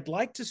 But where I'd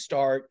like to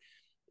start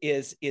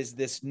is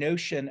this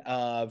notion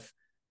of,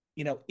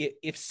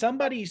 if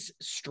somebody's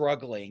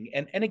struggling,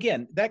 and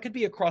again, that could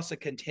be across a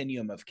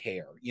continuum of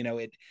care,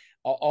 it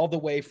all the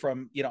way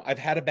from, I've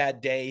had a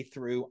bad day,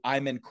 through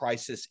I'm in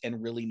crisis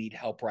and really need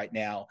help right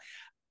now.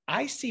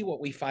 I see what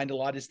we find a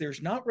lot is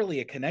there's not really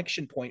a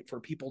connection point for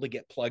people to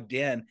get plugged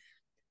in.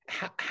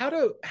 How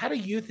do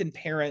youth and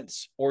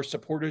parents or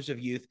supporters of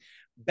youth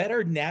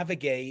better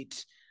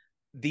navigate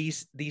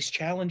these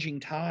challenging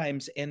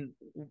times, and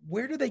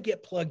where do they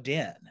get plugged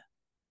in?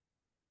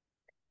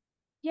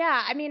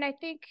 Yeah, I mean, I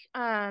think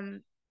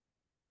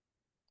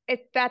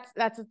that's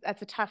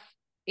a tough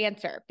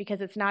answer because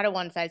it's not a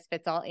one size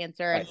fits all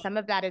answer, and Right. some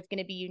of that is going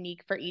to be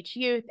unique for each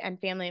youth and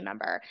family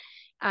member.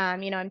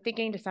 I'm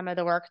thinking to some of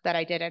the work that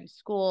I did in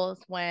schools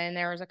when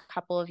there was a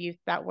couple of youth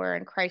that were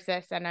in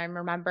crisis, and I'm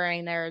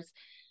remembering there's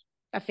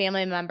a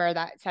family member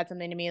that said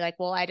something to me like,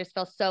 well, I just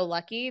feel so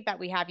lucky that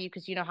we have you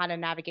because you know how to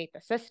navigate the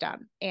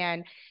system.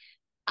 And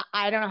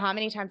I don't know how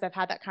many times I've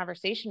had that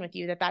conversation with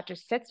you, that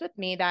just sits with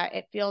me, that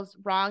it feels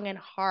wrong and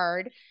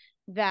hard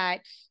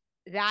that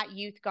that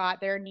youth got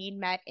their need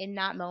met in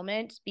that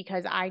moment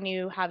because I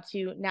knew how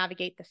to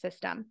navigate the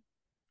system.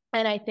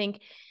 And I think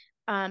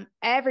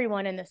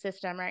everyone in the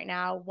system right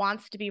now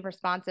wants to be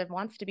responsive,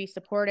 wants to be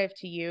supportive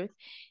to youth.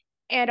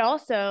 And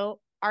also,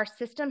 our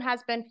system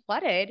has been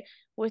flooded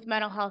with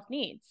mental health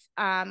needs.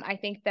 I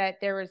think that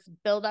there was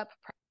buildup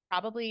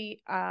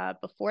probably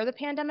before the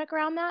pandemic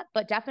around that,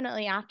 but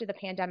definitely after the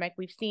pandemic,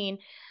 we've seen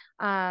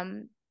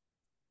um,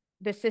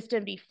 the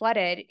system be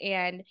flooded,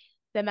 and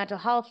the mental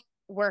health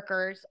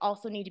workers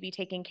also need to be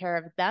taking care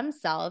of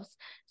themselves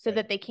so Right.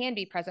 that they can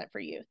be present for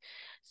youth.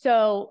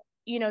 So,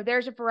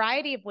 there's a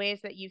variety of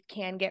ways that youth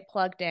can get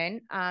plugged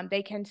in.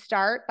 They can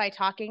start by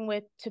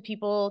talking to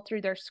people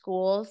through their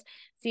schools,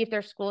 see if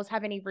their schools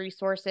have any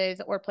resources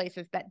or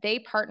places that they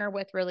partner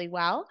with really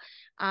well.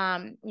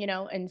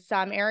 In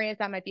some areas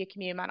that might be a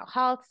community mental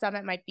health, some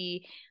it might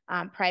be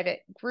private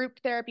group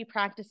therapy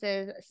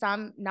practices,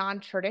 some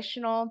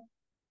non-traditional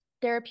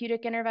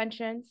therapeutic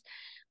interventions.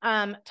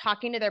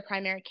 Talking to their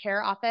primary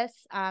care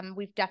office.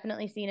 We've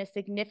definitely seen a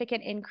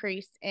significant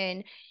increase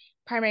in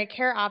primary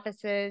care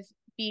offices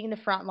being the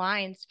front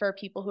lines for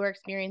people who are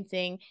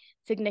experiencing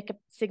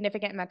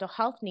significant mental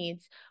health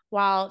needs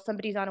while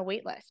somebody's on a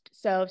wait list.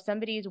 So if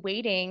somebody's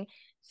waiting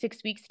 6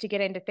 weeks to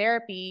get into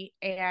therapy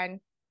and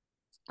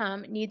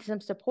need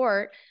some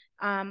support,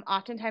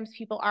 oftentimes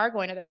people are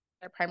going to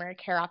their primary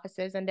care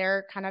offices and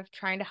they're kind of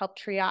trying to help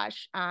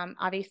triage.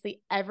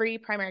 Obviously, every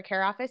primary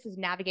care office is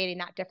navigating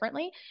that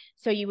differently.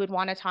 So you would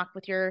want to talk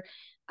with your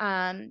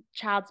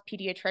child's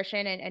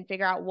pediatrician and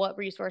figure out what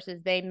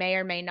resources they may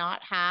or may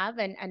not have,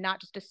 and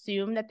not just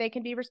assume that they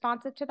can be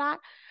responsive to that.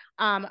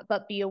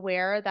 But be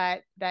aware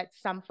that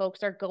some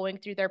folks are going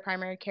through their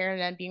primary care and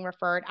then being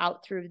referred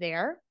out through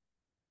there.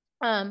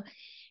 And,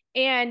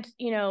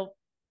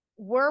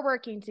 we're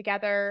working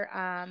together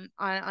on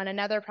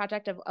another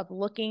project of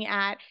looking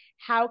at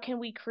how can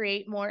we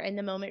create more in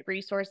the moment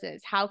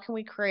resources? How can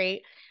we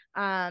create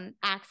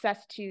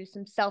access to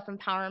some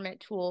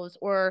self-empowerment tools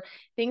or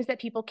things that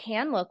people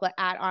can look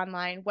at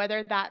online,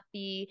 whether that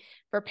be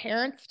for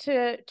parents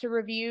to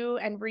review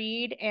and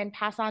read and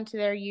pass on to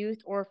their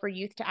youth, or for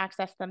youth to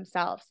access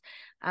themselves.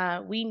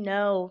 We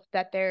know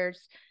that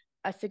there's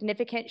a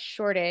significant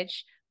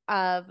shortage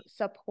of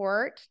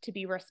support to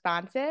be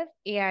responsive,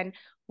 and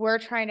we're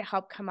trying to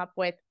help come up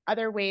with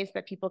other ways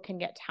that people can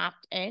get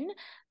tapped in,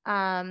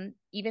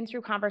 even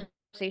through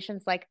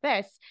conversations like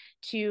this,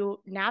 to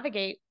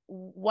navigate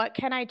what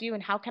can I do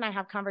and how can I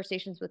have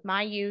conversations with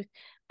my youth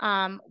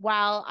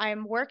while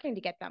I'm working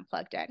to get them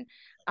plugged in.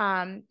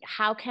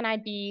 How can I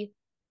be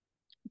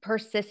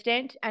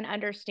persistent and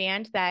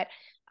understand that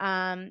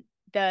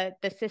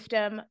the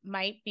system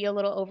might be a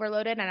little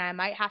overloaded and I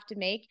might have to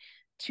make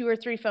 2 or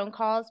 3 phone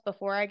calls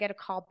before I get a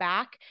call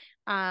back.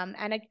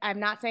 And I'm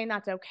not saying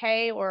that's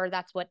okay or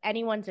that's what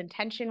anyone's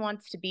intention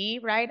wants to be,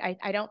 right?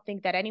 I don't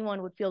think that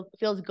anyone would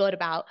feels good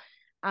about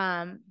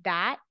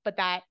that, but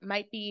that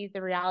might be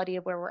the reality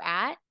of where we're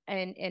at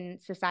in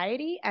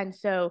society. And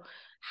so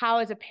how,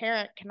 as a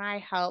parent, can I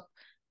help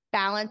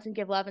balance and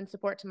give love and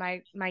support to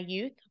my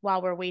youth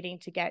while we're waiting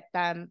to get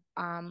them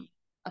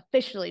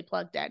officially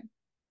plugged in?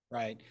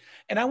 Right.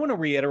 And I want to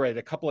reiterate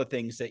a couple of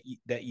things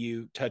that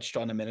you touched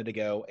on a minute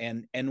ago.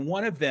 And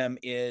one of them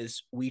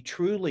is we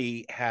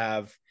truly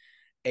have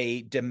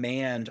a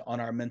demand on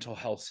our mental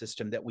health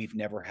system that we've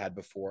never had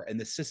before. And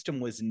the system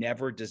was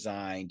never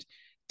designed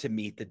to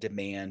meet the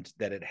demand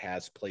that it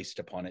has placed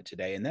upon it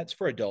today. And that's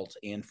for adults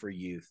and for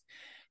youth.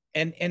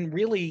 And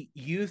really,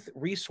 youth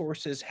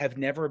resources have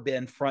never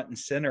been front and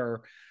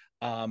center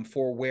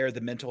for where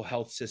the mental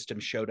health system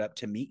showed up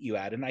to meet you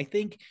at. And I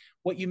think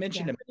what you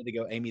mentioned a minute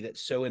ago, Amy,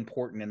 that's so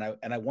important,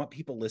 and I want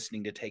people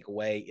listening to take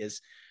away is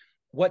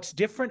what's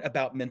different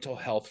about mental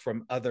health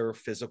from other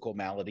physical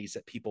maladies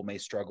that people may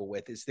struggle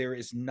with is there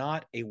is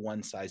not a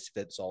one size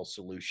fits all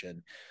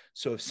solution.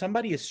 So if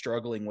somebody is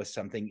struggling with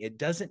something, it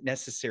doesn't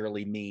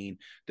necessarily mean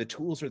the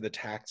tools or the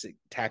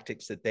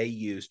tactics that they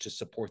use to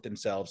support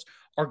themselves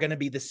are going to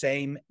be the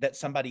same that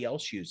somebody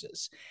else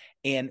uses.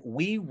 And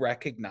we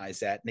recognize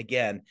that. And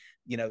again,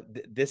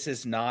 this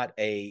is not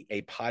a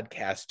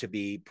podcast to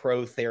be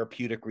pro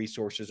therapeutic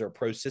resources or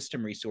pro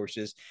system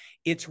resources.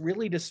 It's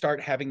really to start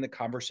having the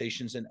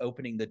conversations and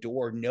opening the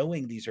door,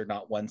 knowing these are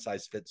not one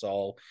size fits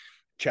all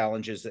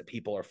challenges that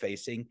people are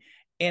facing,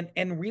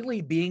 and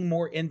really being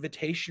more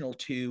invitational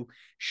to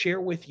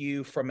share with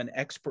you from an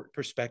expert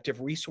perspective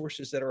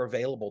resources that are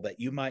available that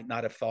you might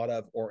not have thought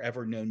of or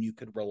ever known you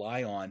could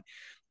rely on,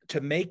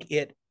 to make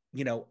it,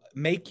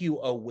 make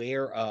you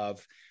aware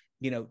of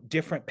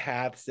different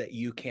paths that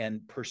you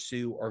can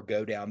pursue or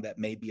go down that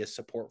may be a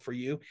support for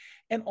you,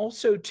 and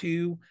also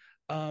to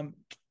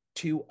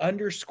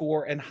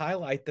underscore and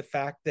highlight the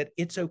fact that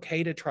it's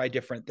okay to try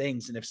different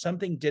things. And if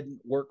something didn't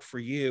work for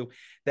you,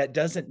 that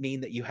doesn't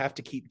mean that you have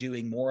to keep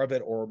doing more of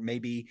it, or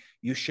maybe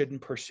you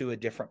shouldn't pursue a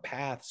different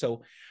path.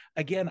 So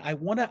again, I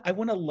want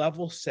to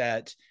level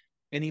set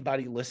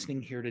anybody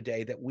listening here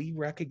today that we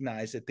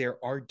recognize that there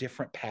are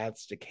different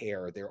paths to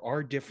care. There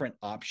are different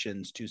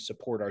options to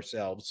support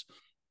ourselves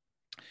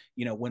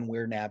when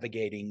we're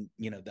navigating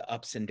the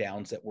ups and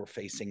downs that we're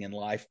facing in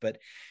life. But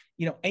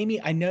Amy,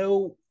 I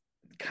know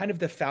kind of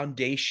the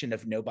foundation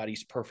of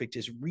Nobody's Perfect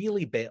is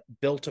really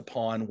built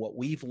upon what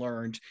we've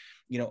learned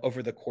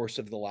over the course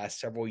of the last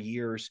several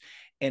years.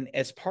 And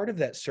as part of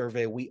that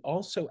survey, we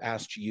also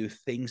asked youth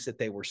things that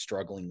they were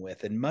struggling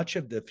with, and much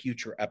of the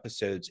future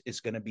episodes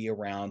is going to be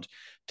around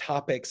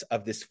topics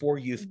of this for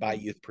youth by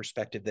youth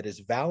perspective that is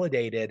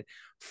validated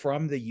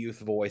from the youth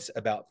voice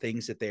about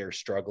things that they are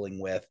struggling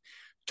with.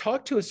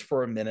 Talk to us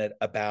for a minute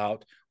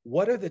about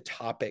what are the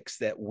topics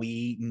that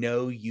we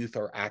know youth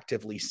are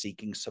actively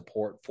seeking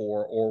support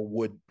for, or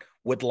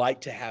would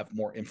like to have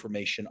more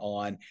information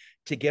on,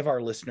 to give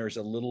our listeners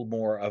a little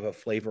more of a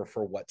flavor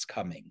for what's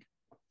coming.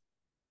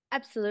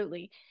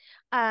 Absolutely.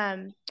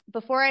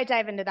 Before I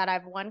dive into that, I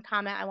have one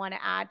comment I want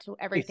to add to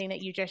everything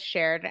that you just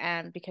shared,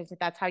 because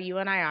that's how you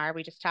and I are.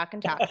 We just talk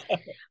and talk.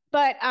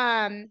 But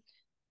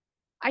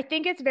I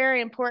think it's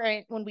very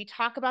important when we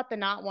talk about the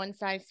not one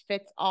size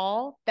fits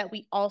all that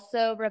we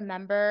also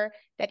remember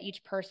that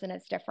each person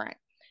is different.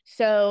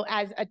 So,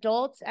 as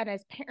adults and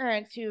as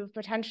parents who've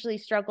potentially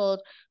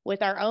struggled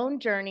with our own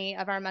journey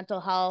of our mental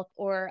health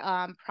or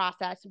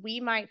process, we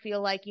might feel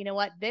like, you know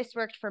what, this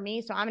worked for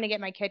me, so I'm going to get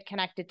my kid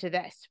connected to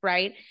this,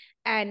 right?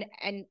 And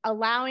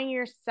allowing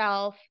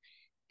yourself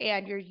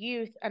and your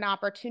youth an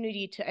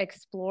opportunity to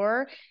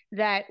explore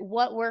that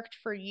what worked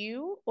for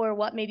you or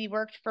what maybe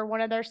worked for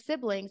one of their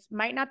siblings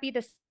might not be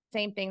the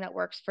same thing that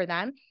works for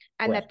them,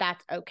 and Right. that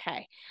that's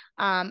okay.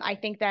 I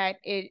think that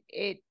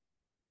it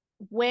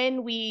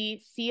when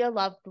we see a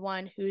loved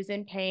one who's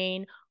in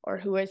pain or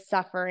who is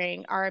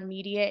suffering, our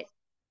immediate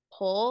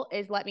pull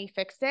is let me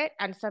fix it.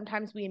 And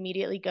sometimes we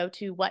immediately go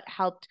to what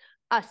helped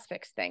us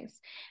fix things.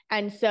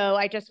 And so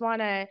I just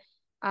want to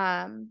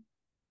um,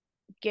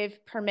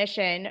 give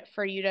permission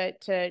for you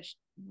to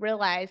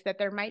realize that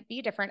there might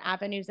be different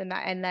avenues in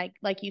that. And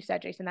like you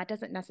said, Jason, that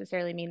doesn't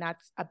necessarily mean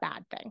that's a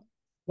bad thing.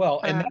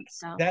 Well, and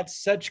So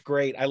that's such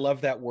great. I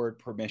love that word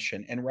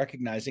permission and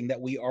recognizing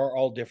that we are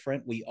all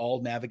different. We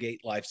all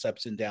navigate life's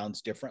ups and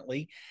downs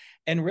differently.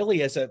 And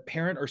really, as a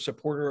parent or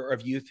supporter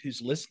of youth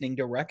who's listening,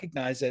 to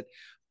recognize that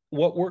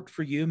what worked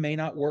for you may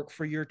not work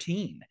for your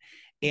teen.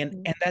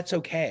 mhm. And that's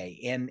okay.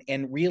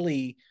 And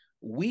really,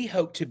 we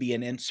hope to be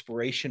an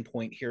inspiration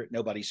point here at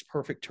Nobody's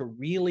Perfect to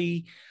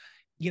really,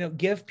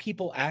 give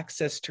people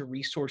access to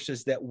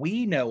resources that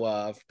we know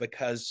of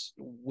because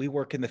we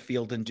work in the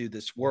field and do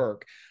this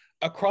work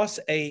across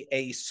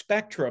a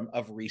spectrum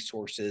of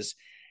resources.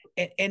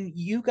 And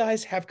you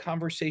guys have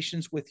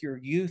conversations with your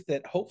youth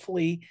that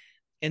hopefully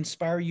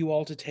inspire you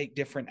all to take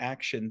different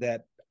action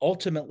that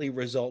ultimately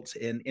results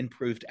in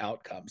improved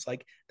outcomes.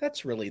 Like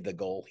that's really the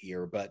goal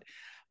here. But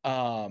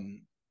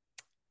um,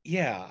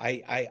 yeah,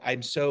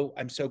 I'm so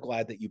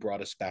glad that you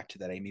brought us back to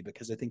that, Amy,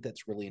 because I think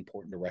that's really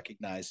important to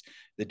recognize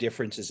the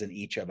differences in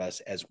each of us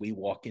as we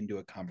walk into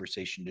a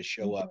conversation to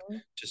show up Mhm.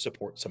 to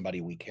support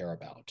somebody we care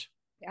about.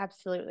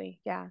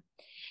 Absolutely. Yeah.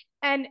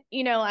 And,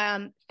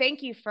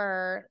 thank you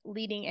for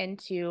leading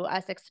into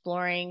us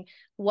exploring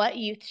what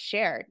youth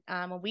shared.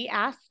 When we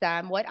asked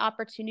them what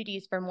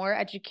opportunities for more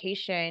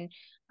education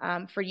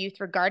for youth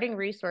regarding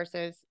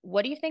resources,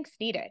 what do you think's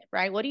needed,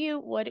 right? What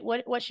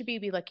should we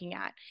be looking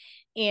at?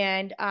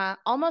 And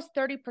almost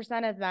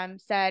 30% of them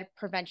said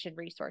prevention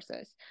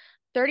resources.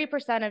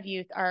 30% of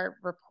youth are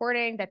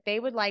reporting that they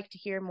would like to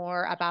hear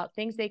more about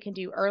things they can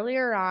do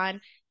earlier on,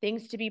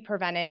 things to be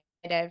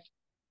preventative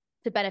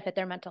to benefit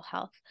their mental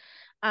health.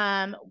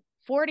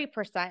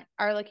 40%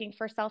 are looking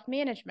for self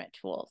management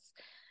tools.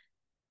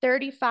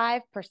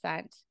 35%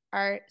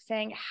 are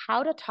saying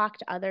how to talk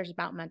to others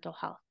about mental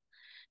health.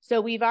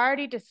 So we've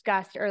already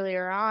discussed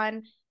earlier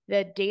on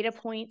the data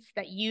points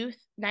that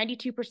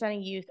 92%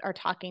 of youth are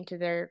talking to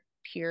their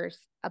peers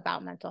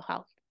about mental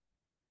health.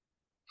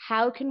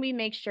 How can we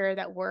make sure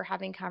that we're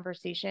having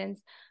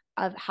conversations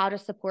of how to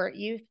support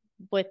youth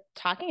with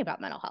talking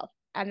about mental health?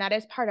 And that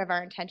is part of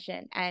our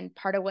intention. And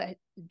part of what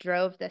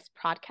drove this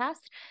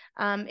podcast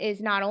is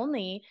not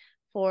only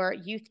for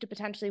youth to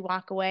potentially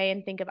walk away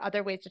and think of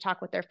other ways to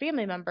talk with their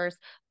family members,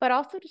 but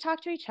also to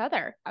talk to each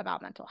other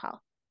about mental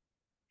health.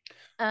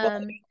 Well,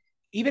 Um,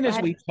 even Go as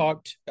ahead. we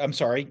talked, I'm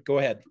sorry, go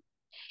ahead.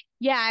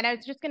 Yeah, and I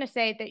was just going to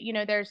say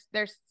that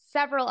there's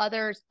several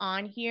others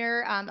on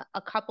here.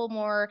 A couple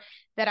more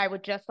that I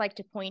would just like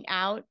to point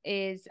out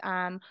is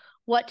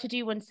what to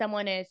do when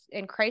someone is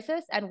in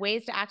crisis and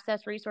ways to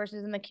access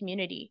resources in the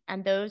community,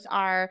 and those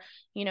are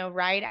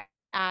right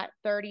at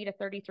 30 to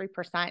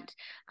 33%.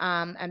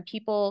 And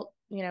people,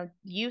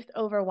 youth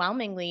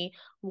overwhelmingly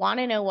want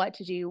to know what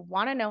to do,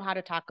 want to know how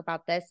to talk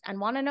about this, and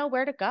want to know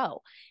where to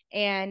go.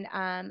 And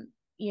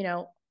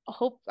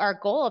hope our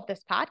goal of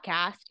this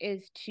podcast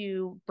is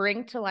to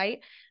bring to light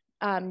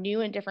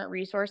new and different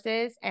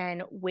resources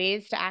and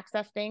ways to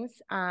access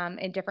things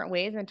in different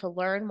ways and to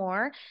learn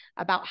more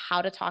about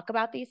how to talk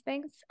about these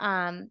things.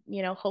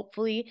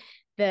 Hopefully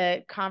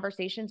the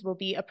conversations will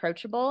be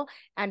approachable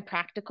and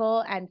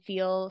practical and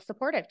feel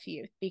supportive to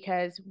you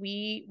because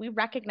we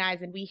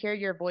recognize and we hear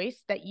your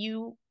voice that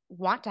you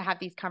want to have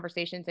these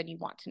conversations and you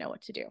want to know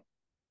what to do.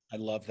 I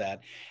love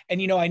that.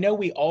 And I know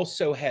we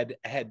also had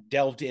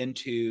delved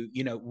into,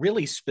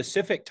 really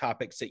specific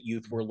topics that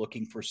youth were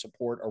looking for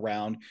support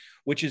around,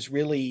 which is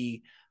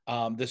really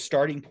the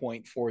starting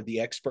point for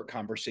the expert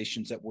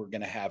conversations that we're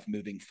going to have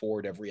moving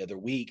forward every other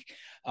week.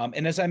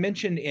 And as I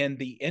mentioned in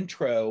the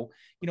intro,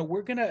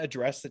 we're going to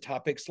address the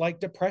topics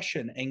like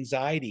depression,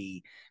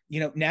 anxiety,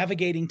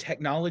 navigating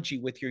technology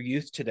with your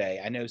youth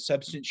today. I know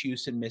substance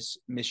use and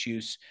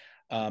misuse.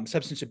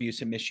 Substance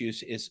abuse and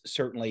misuse is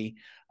certainly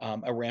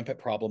a rampant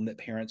problem that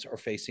parents are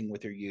facing with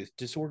their youth.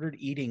 Disordered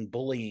eating,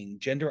 bullying,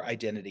 gender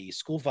identity,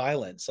 school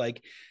violence,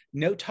 like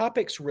no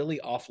topics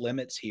really off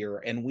limits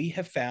here. And we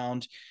have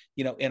found,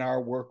 in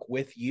our work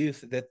with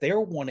youth that they're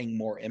wanting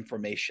more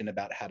information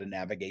about how to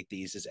navigate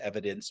these, as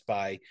evidenced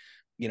by,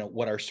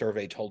 what our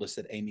survey told us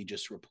that Amy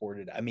just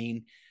reported. I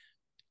mean,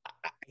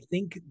 I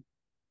think,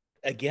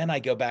 again, I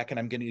go back and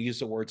I'm going to use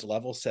the words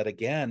level set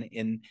again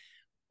in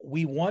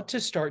we want to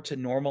start to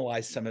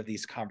normalize some of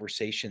these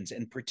conversations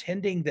and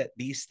pretending that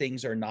these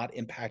things are not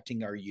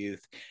impacting our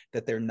youth,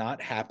 that they're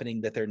not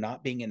happening, that they're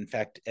not being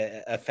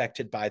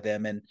affected by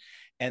them,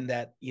 and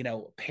that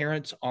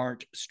parents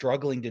aren't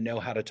struggling to know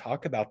how to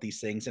talk about these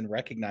things, and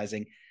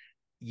recognizing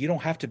you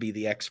don't have to be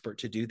the expert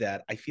to do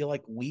that. I feel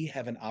like we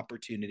have an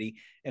opportunity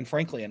and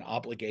frankly an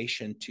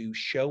obligation to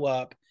show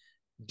up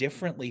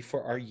differently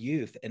for our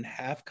youth and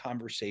have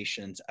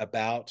conversations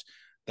about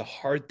the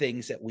hard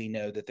things that we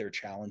know that they're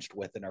challenged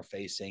with and are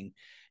facing,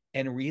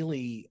 and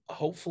really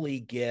hopefully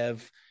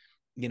give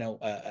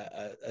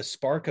a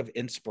spark of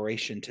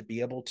inspiration to be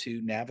able to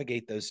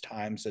navigate those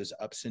times, those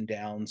ups and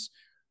downs,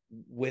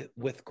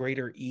 with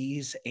greater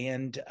ease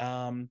and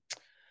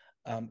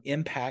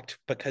impact,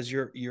 because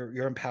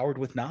you're empowered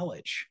with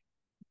knowledge.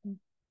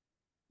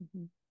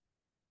 Mm-hmm.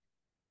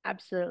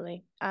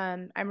 Absolutely.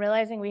 I'm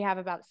realizing we have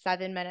about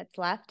 7 minutes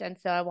left, and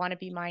so I want to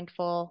be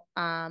mindful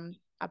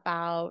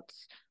about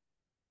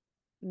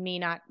me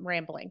not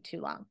rambling too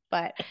long.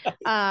 But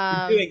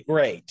You're doing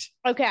great.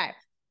 okay.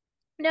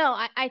 No,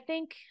 I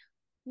think,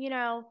 you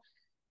know,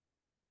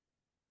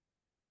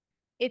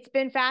 it's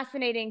been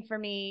fascinating for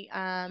me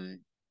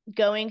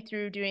going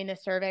through doing the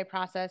survey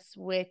process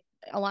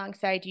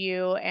alongside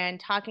you and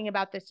talking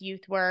about this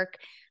youth work.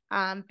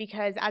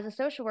 Because as a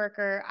social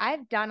worker,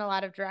 I've done a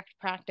lot of direct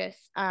practice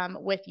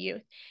with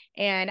youth,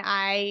 and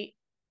I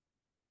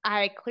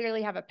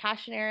clearly have a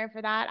passion area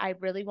for that. I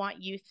really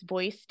want youth's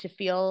voice to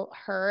feel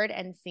heard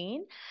and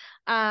seen.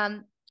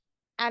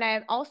 And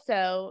I've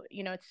also,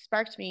 it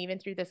sparked me even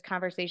through this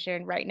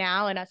conversation right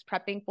now and us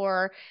prepping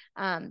for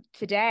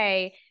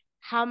today,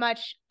 how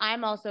much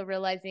I'm also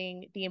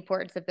realizing the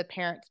importance of the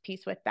parents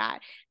piece with that,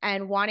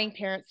 and wanting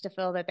parents to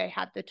feel that they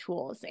have the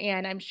tools.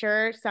 And I'm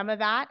sure some of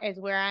that is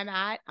where I'm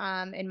at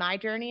in my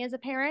journey as a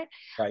parent.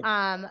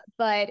 Right.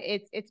 But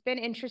it's been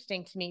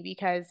interesting to me,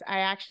 because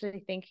I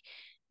actually think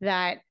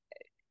that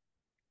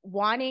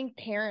wanting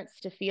parents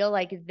to feel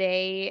like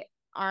they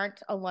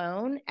aren't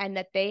alone and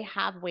that they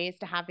have ways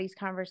to have these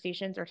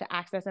conversations or to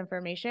access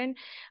information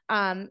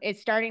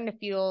is starting to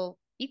feel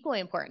equally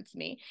important to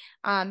me.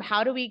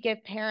 How do we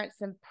give parents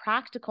some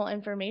practical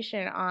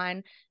information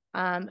on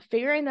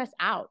figuring this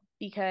out?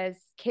 Because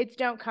kids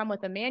don't come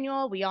with a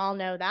manual. We all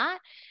know that.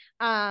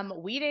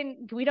 We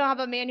don't have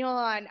a manual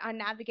on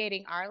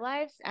navigating our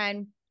lives.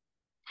 And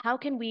how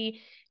can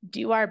we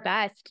do our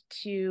best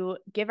to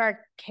give our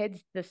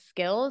kids the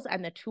skills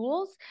and the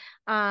tools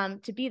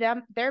to be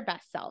their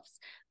best selves,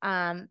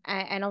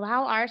 and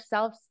allow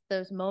ourselves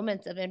those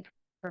moments of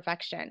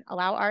imperfection,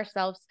 allow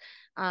ourselves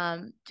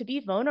to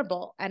be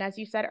vulnerable. And as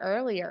you said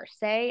earlier,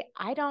 say,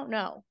 I don't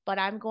know, but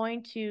I'm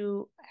going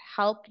to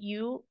help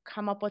you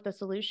come up with a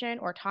solution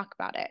or talk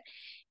about it.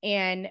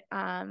 And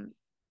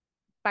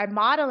by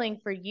modeling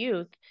for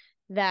youth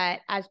that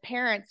as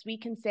parents, we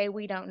can say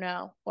we don't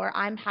know, or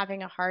I'm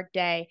having a hard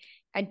day,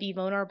 and be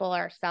vulnerable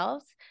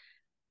ourselves,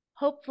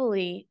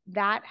 hopefully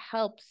that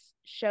helps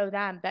show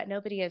them that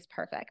nobody is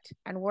perfect.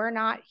 And we're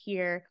not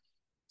here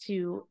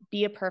to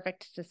be a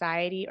perfect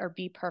society or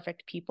be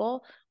perfect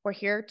people. We're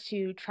here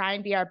to try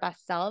and be our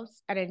best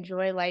selves and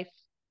enjoy life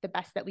the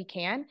best that we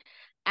can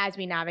as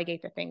we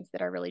navigate the things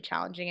that are really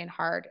challenging and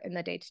hard in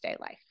the day-to-day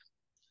life.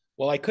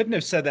 Well, I couldn't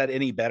have said that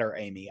any better,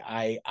 Amy.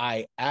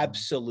 I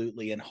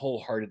absolutely and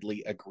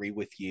wholeheartedly agree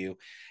with you.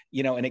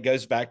 And it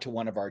goes back to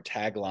one of our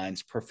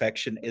taglines: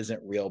 perfection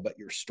isn't real, but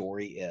your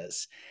story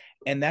is.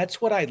 And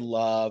that's what I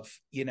love.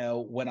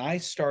 When I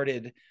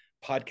started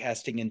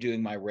podcasting and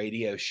doing my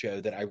radio show,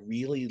 that I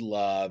really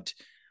loved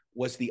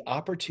was the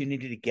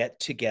opportunity to get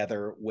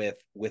together with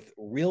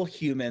real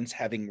humans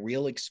having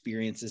real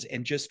experiences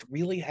and just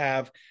really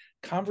have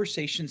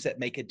conversations that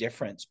make a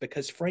difference.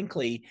 Because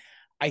frankly,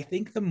 I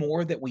think the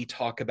more that we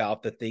talk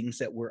about the things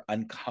that we're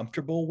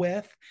uncomfortable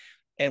with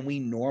and we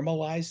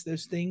normalize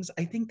those things,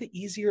 I think the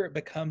easier it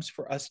becomes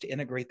for us to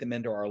integrate them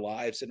into our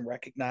lives and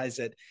recognize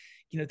that,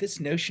 this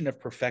notion of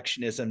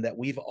perfectionism that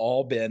we've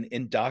all been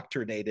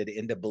indoctrinated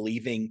into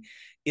believing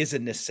is a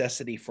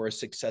necessity for a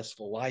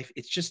successful life.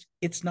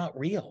 It's not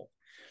real.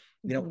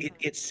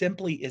 It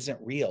simply isn't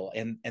real.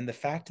 And the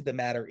fact of the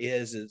matter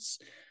is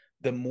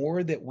the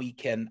more that we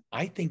can,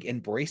 I think,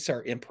 embrace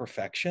our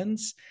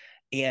imperfections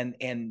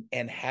and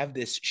have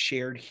this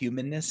shared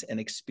humanness and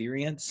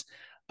experience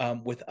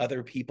with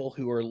other people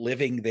who are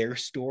living their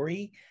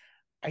story,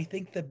 I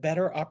think the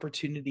better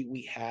opportunity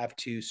we have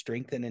to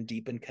strengthen and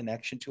deepen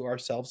connection to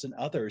ourselves and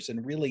others.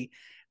 And really,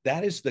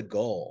 that is the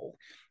goal.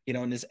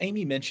 And as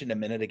Amy mentioned a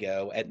minute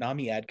ago, at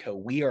NAMI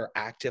ADCO, we are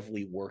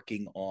actively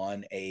working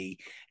on a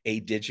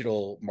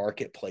digital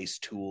marketplace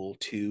tool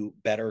to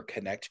better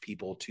connect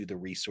people to the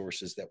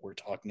resources that we're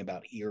talking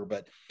about here.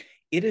 But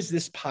it is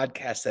this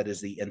podcast that is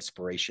the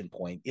inspiration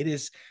point. It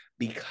is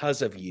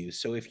because of you.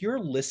 So if you're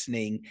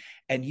listening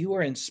and you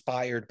are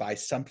inspired by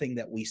something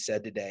that we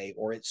said today,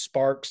 or it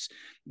sparks,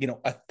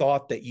 a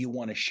thought that you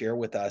want to share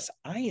with us,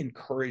 I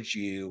encourage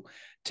you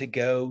to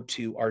go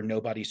to our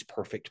Nobody's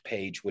Perfect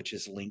page, which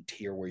is linked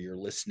here where you're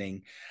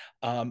listening,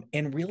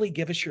 and really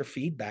give us your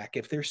feedback.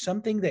 If there's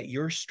something that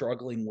you're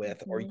struggling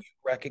with, or you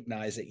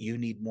recognize that you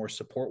need more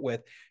support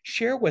with,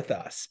 share with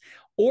us.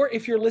 Or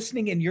if you're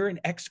listening and you're an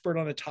expert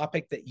on a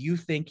topic that you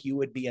think you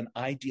would be an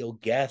ideal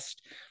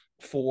guest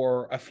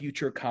for a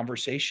future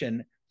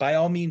conversation, by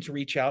all means,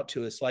 reach out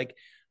to us. Like,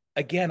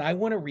 again, I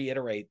want to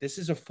reiterate, this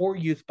is a For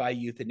Youth by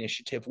Youth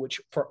initiative,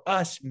 which for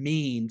us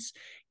means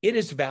it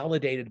is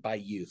validated by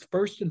youth.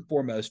 First and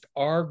foremost,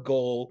 our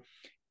goal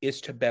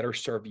is to better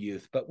serve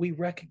youth, but we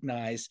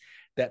recognize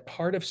that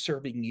part of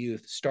serving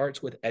youth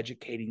starts with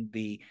educating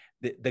the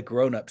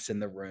grown-ups in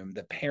the room,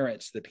 the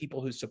parents, the people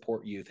who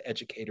support youth,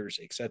 educators,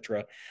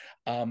 etc.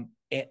 And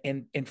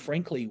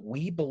frankly,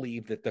 we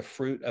believe that the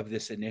fruit of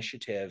this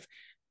initiative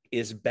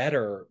is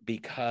better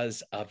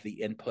because of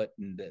the input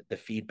and the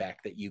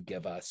feedback that you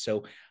give us.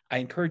 So I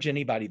encourage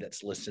anybody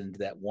that's listened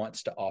that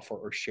wants to offer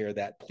or share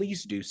that,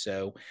 please do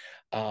so.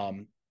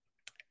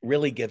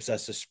 Really gives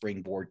us a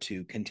springboard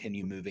to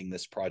continue moving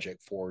this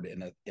project forward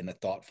in a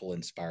thoughtful,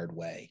 inspired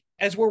way.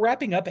 As we're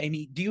wrapping up,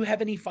 Amy, do you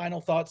have any final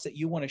thoughts that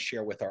you want to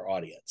share with our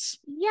audience?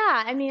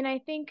 Yeah, I mean, I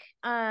think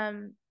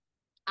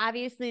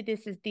obviously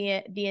this is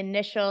the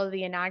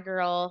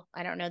inaugural,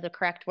 I don't know the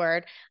correct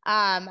word.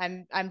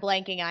 I'm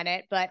blanking on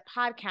it, but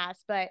podcast.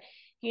 But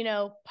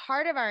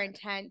part of our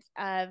intent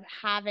of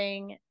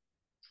having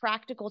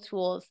practical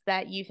tools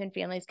that youth and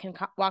families can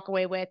walk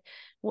away with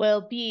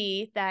will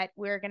be that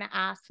we're going to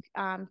ask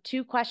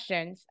 2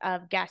 questions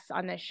of guests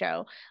on this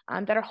show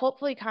that are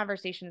hopefully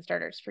conversation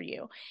starters for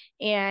you.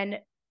 And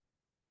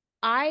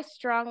I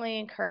strongly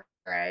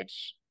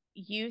encourage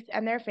youth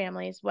and their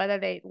families, whether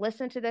they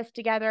listen to this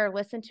together or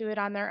listen to it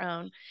on their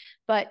own,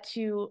 but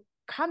to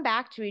come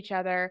back to each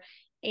other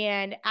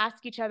and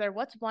ask each other,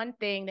 what's one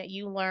thing that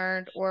you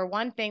learned or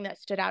one thing that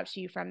stood out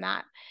to you from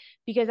that?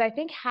 Because I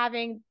think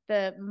having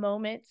the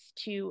moments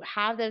to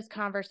have those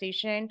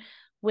conversations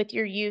with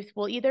your youth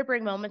will either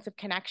bring moments of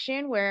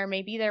connection where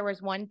maybe there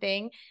was one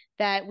thing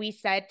that we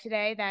said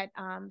today that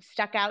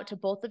stuck out to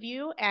both of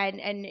you,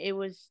 and it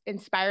was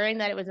inspiring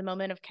that it was a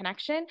moment of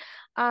connection,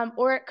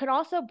 or it could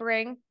also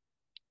bring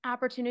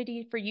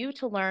opportunity for you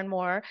to learn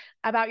more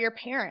about your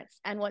parents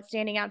and what's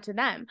standing out to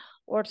them,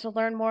 or to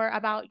learn more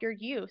about your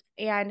youth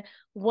and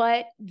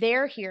what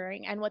they're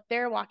hearing and what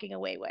they're walking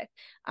away with.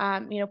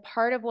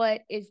 Part of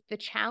what is the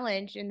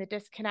challenge in the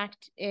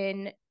disconnect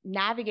in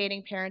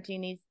navigating parenting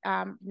these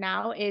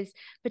now is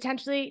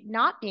potentially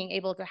not being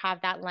able to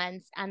have that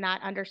lens and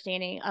that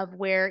understanding of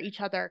where each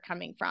other are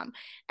coming from.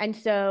 And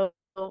so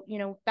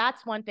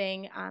that's one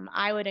thing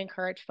I would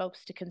encourage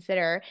folks to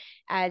consider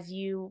as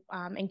you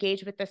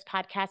engage with this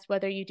podcast,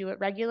 whether you do it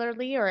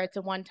regularly or it's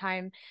a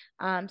one-time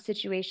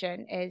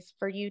situation, is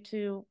for you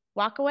to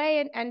walk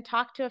away and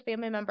talk to a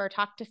family member,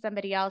 talk to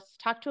somebody else,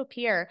 talk to a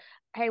peer.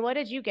 Hey, what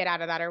did you get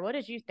out of that? Or what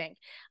did you think?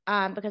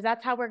 Because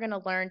that's how we're going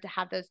to learn to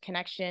have those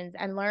connections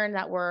and learn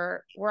that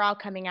we're all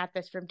coming at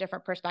this from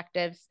different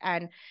perspectives,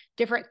 and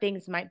different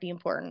things might be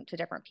important to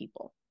different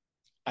people.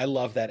 I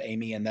love that,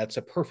 Amy. And that's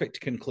a perfect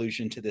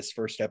conclusion to this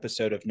first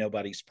episode of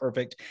Nobody's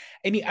Perfect.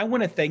 Amy, I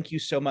want to thank you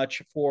so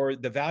much for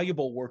the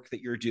valuable work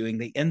that you're doing,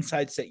 the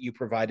insights that you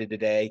provided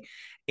today.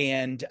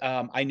 And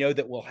I know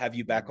that we'll have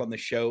you back on the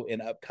show in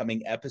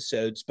upcoming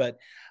episodes, but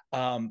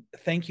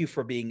thank you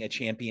for being a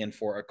champion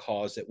for a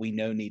cause that we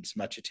know needs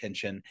much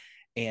attention.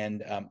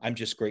 And I'm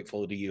just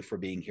grateful to you for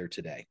being here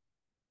today.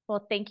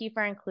 Well, thank you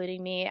for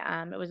including me.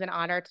 It was an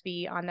honor to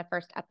be on the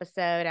first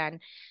episode, and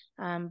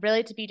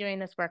really to be doing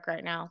this work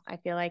right now. I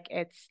feel like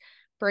it's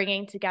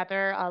bringing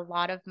together a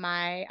lot of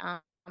my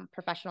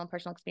professional and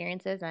personal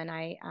experiences, and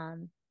I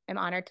am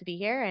honored to be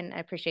here, and I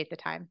appreciate the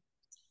time.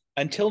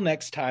 Until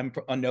next time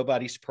on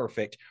Nobody's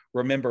Perfect,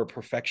 remember,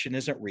 perfection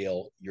isn't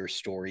real. Your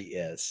story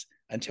is.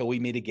 Until we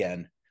meet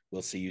again,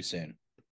 we'll see you soon.